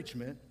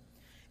encouragement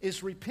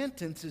is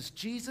repentance is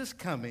Jesus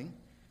coming,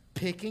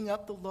 picking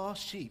up the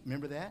lost sheep.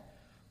 Remember that?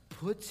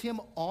 Puts him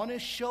on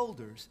his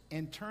shoulders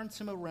and turns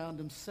him around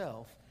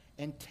himself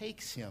and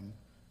takes him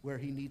where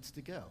he needs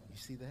to go. You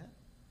see that?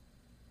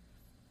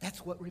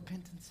 That's what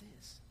repentance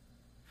is.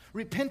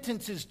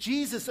 Repentance is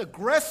Jesus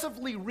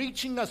aggressively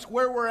reaching us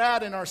where we're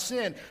at in our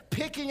sin,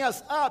 picking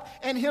us up,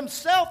 and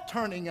himself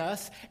turning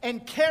us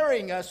and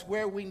carrying us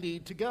where we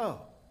need to go.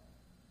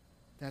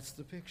 That's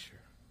the picture.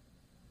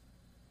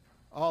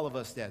 All of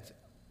us dads,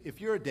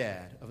 if you're a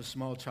dad of a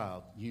small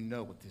child, you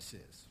know what this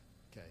is,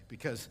 okay?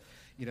 Because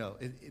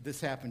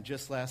this happened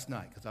just last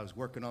night because I was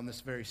working on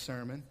this very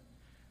sermon,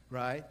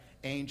 right?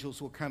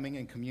 Angels were coming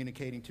and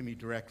communicating to me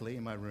directly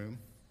in my room.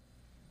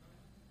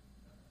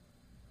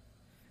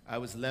 I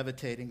was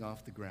levitating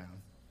off the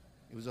ground.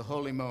 It was a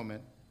holy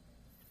moment.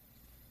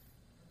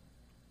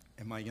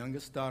 And my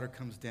youngest daughter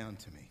comes down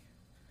to me.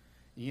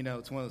 You know,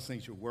 it's one of those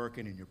things, you're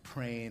working and you're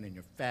praying and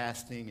you're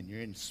fasting and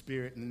you're in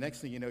spirit. And the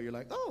next thing you know, you're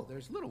like, oh,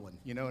 there's little one.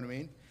 You know what I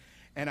mean?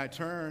 And I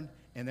turned,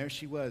 and there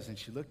she was. And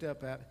she looked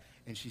up at,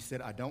 and she said,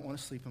 I don't want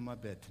to sleep in my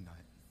bed tonight.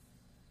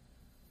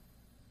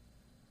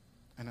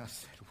 And I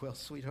said, well,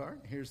 sweetheart,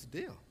 here's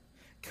the deal.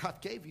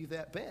 God gave you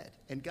that bed,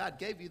 and God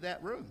gave you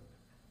that room.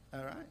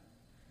 All right?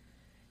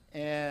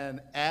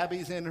 And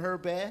Abby's in her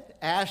bed.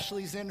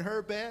 Ashley's in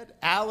her bed.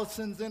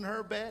 Allison's in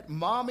her bed.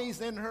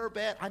 Mommy's in her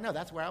bed. I know,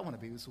 that's where I want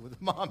to be, was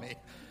with mommy.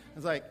 I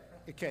was like,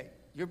 okay,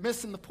 you're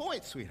missing the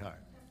point,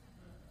 sweetheart.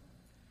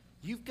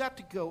 You've got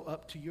to go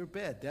up to your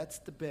bed. That's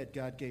the bed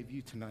God gave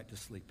you tonight to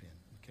sleep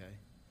in, okay?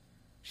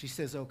 She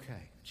says, okay,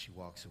 and she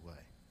walks away.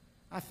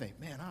 I think,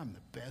 man, I'm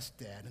the best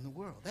dad in the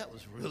world. That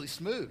was really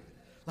smooth.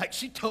 Like,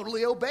 she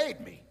totally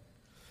obeyed me.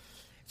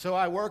 So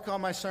I work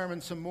on my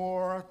sermon some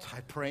more.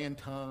 I pray in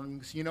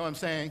tongues. You know what I'm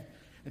saying?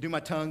 I do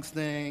my tongues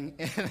thing.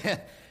 And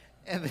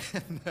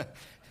then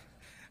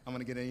I'm going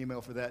to get an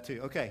email for that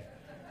too. Okay.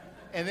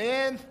 And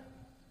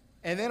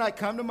then I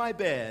come to my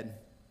bed.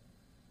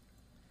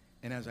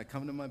 And as I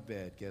come to my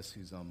bed, guess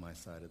who's on my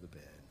side of the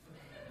bed?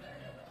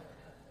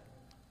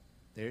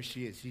 There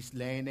she is. She's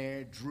laying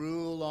there,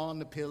 drool on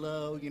the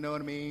pillow. You know what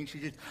I mean? She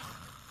just...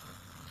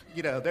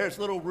 You know, there's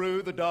little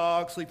Rue, the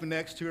dog, sleeping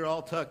next to her,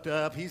 all tucked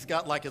up. He's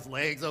got, like, his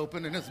legs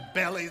open and his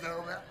belly's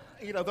over.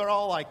 You know, they're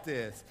all like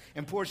this.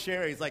 And poor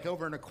Sherry's, like,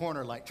 over in a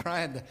corner, like,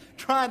 trying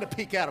to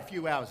peek out a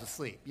few hours of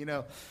sleep, you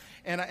know.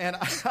 And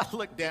I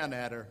look down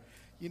at her.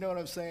 You know what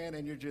I'm saying?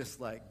 And you're just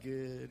like,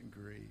 good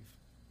grief.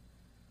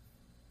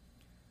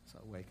 So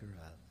I wake her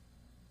up.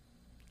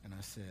 And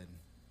I said,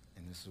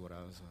 and this is what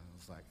I was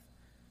like,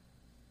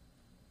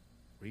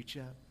 reach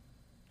up.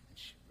 And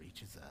she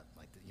reaches up,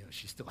 like, you know,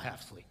 she's still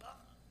half asleep.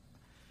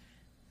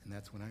 And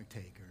that's when I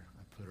take her.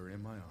 I put her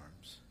in my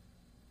arms,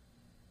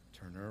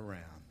 turn her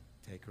around,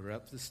 take her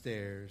up the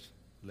stairs,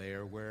 lay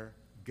her where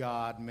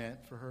God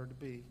meant for her to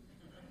be,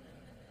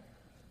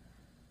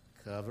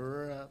 cover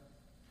her up,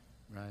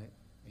 right,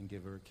 and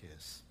give her a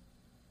kiss.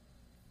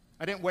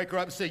 I didn't wake her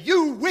up and say,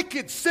 you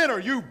wicked sinner,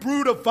 you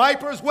brood of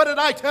vipers, what did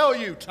I tell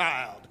you,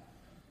 child?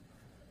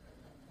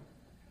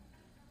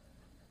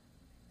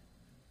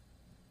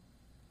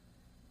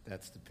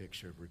 That's the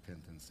picture of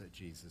repentance that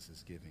Jesus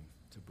is giving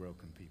to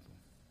broken people.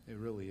 It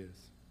really is.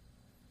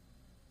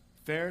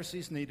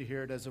 Pharisees need to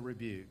hear it as a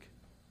rebuke.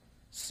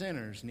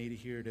 Sinners need to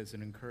hear it as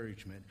an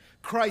encouragement.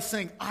 Christ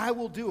saying, I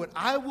will do it.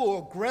 I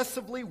will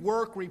aggressively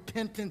work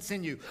repentance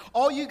in you.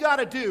 All you got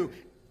to do,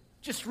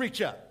 just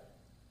reach up.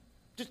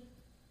 Just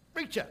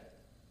reach up.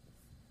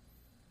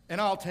 And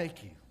I'll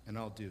take you, and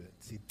I'll do it.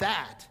 See,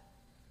 that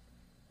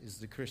is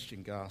the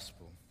Christian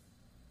gospel.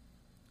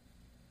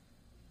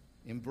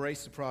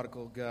 Embrace the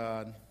prodigal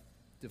God.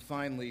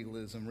 Define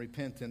legalism,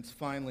 repentance.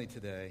 Finally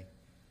today,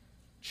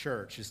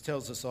 church. This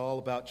tells us all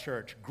about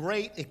church.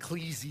 Great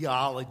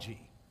ecclesiology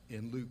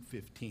in Luke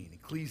 15.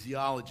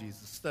 Ecclesiology is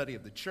the study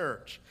of the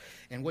church.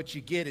 And what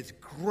you get is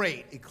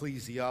great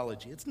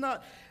ecclesiology. It's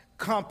not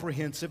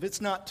comprehensive,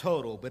 it's not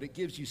total, but it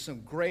gives you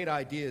some great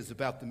ideas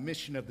about the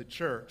mission of the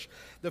church.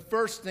 The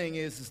first thing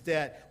is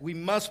that we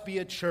must be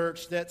a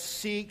church that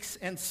seeks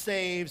and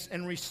saves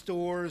and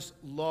restores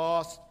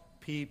lost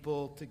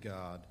people to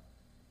God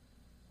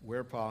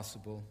where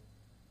possible.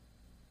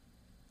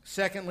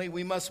 Secondly,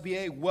 we must be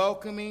a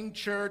welcoming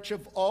church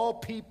of all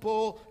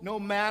people, no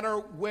matter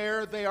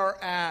where they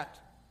are at.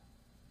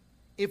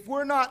 If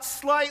we're not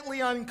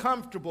slightly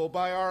uncomfortable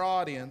by our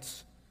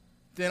audience,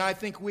 then I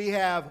think we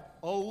have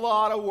a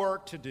lot of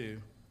work to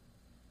do.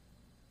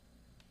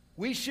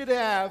 We should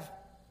have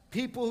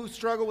people who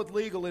struggle with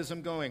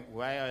legalism going,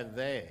 why are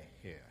they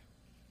here?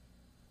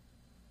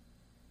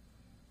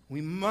 We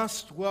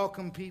must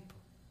welcome people,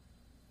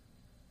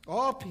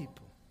 all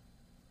people,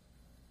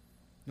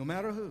 no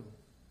matter who.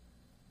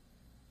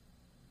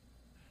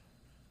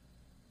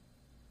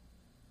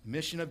 The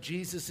mission of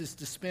Jesus is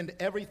to spend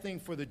everything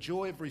for the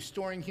joy of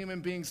restoring human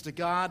beings to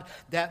God.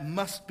 That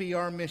must be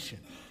our mission.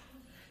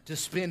 To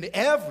spend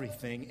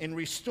everything in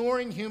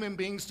restoring human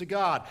beings to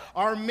God.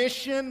 Our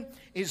mission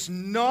is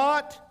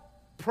not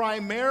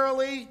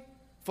primarily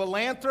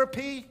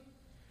philanthropy.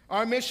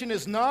 Our mission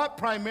is not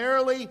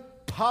primarily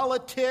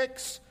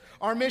politics.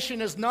 Our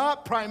mission is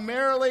not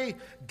primarily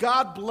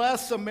God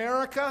bless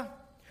America.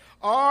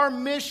 Our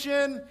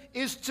mission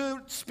is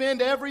to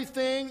spend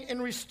everything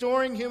in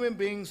restoring human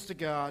beings to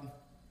God.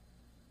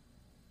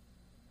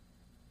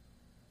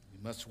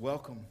 We must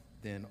welcome,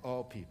 then,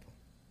 all people.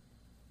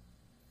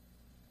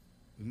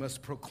 We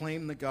must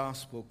proclaim the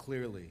gospel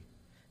clearly,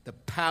 the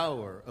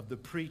power of the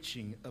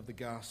preaching of the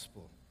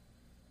gospel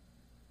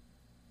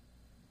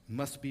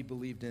must be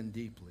believed in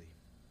deeply.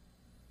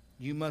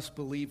 You must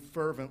believe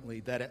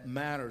fervently that it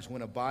matters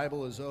when a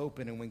Bible is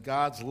open and when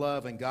God's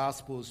love and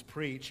gospel is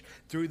preached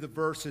through the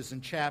verses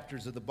and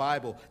chapters of the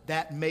Bible.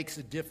 That makes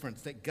a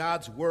difference, that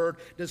God's word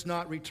does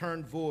not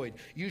return void.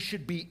 You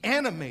should be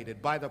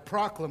animated by the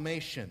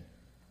proclamation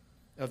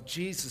of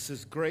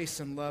Jesus' grace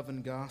and love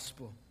and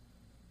gospel.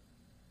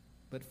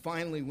 But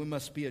finally, we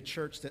must be a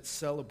church that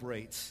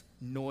celebrates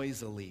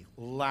noisily,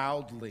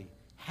 loudly,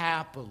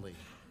 happily.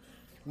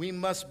 We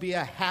must be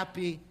a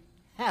happy,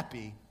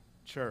 happy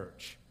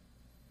church.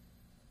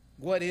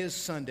 What is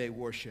Sunday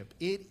worship?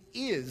 It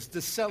is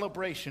the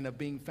celebration of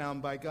being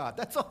found by God.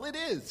 That's all it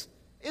is.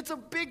 It's a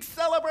big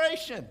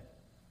celebration.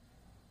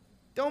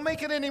 Don't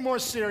make it any more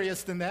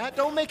serious than that.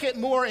 Don't make it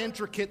more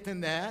intricate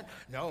than that.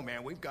 No,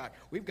 man, we've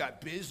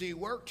got busy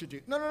work to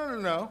do.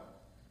 No.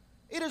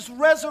 It is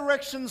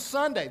Resurrection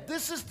Sunday.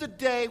 This is the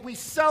day we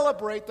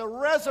celebrate the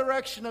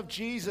resurrection of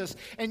Jesus.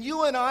 And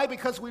you and I,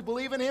 because we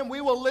believe in him, we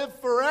will live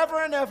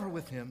forever and ever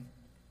with him.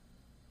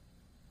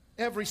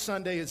 Every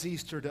Sunday is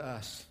Easter to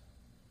us.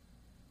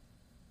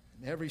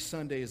 And every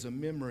Sunday is a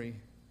memory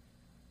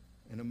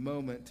and a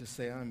moment to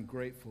say, I'm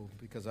grateful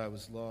because I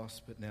was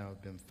lost, but now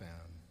I've been found.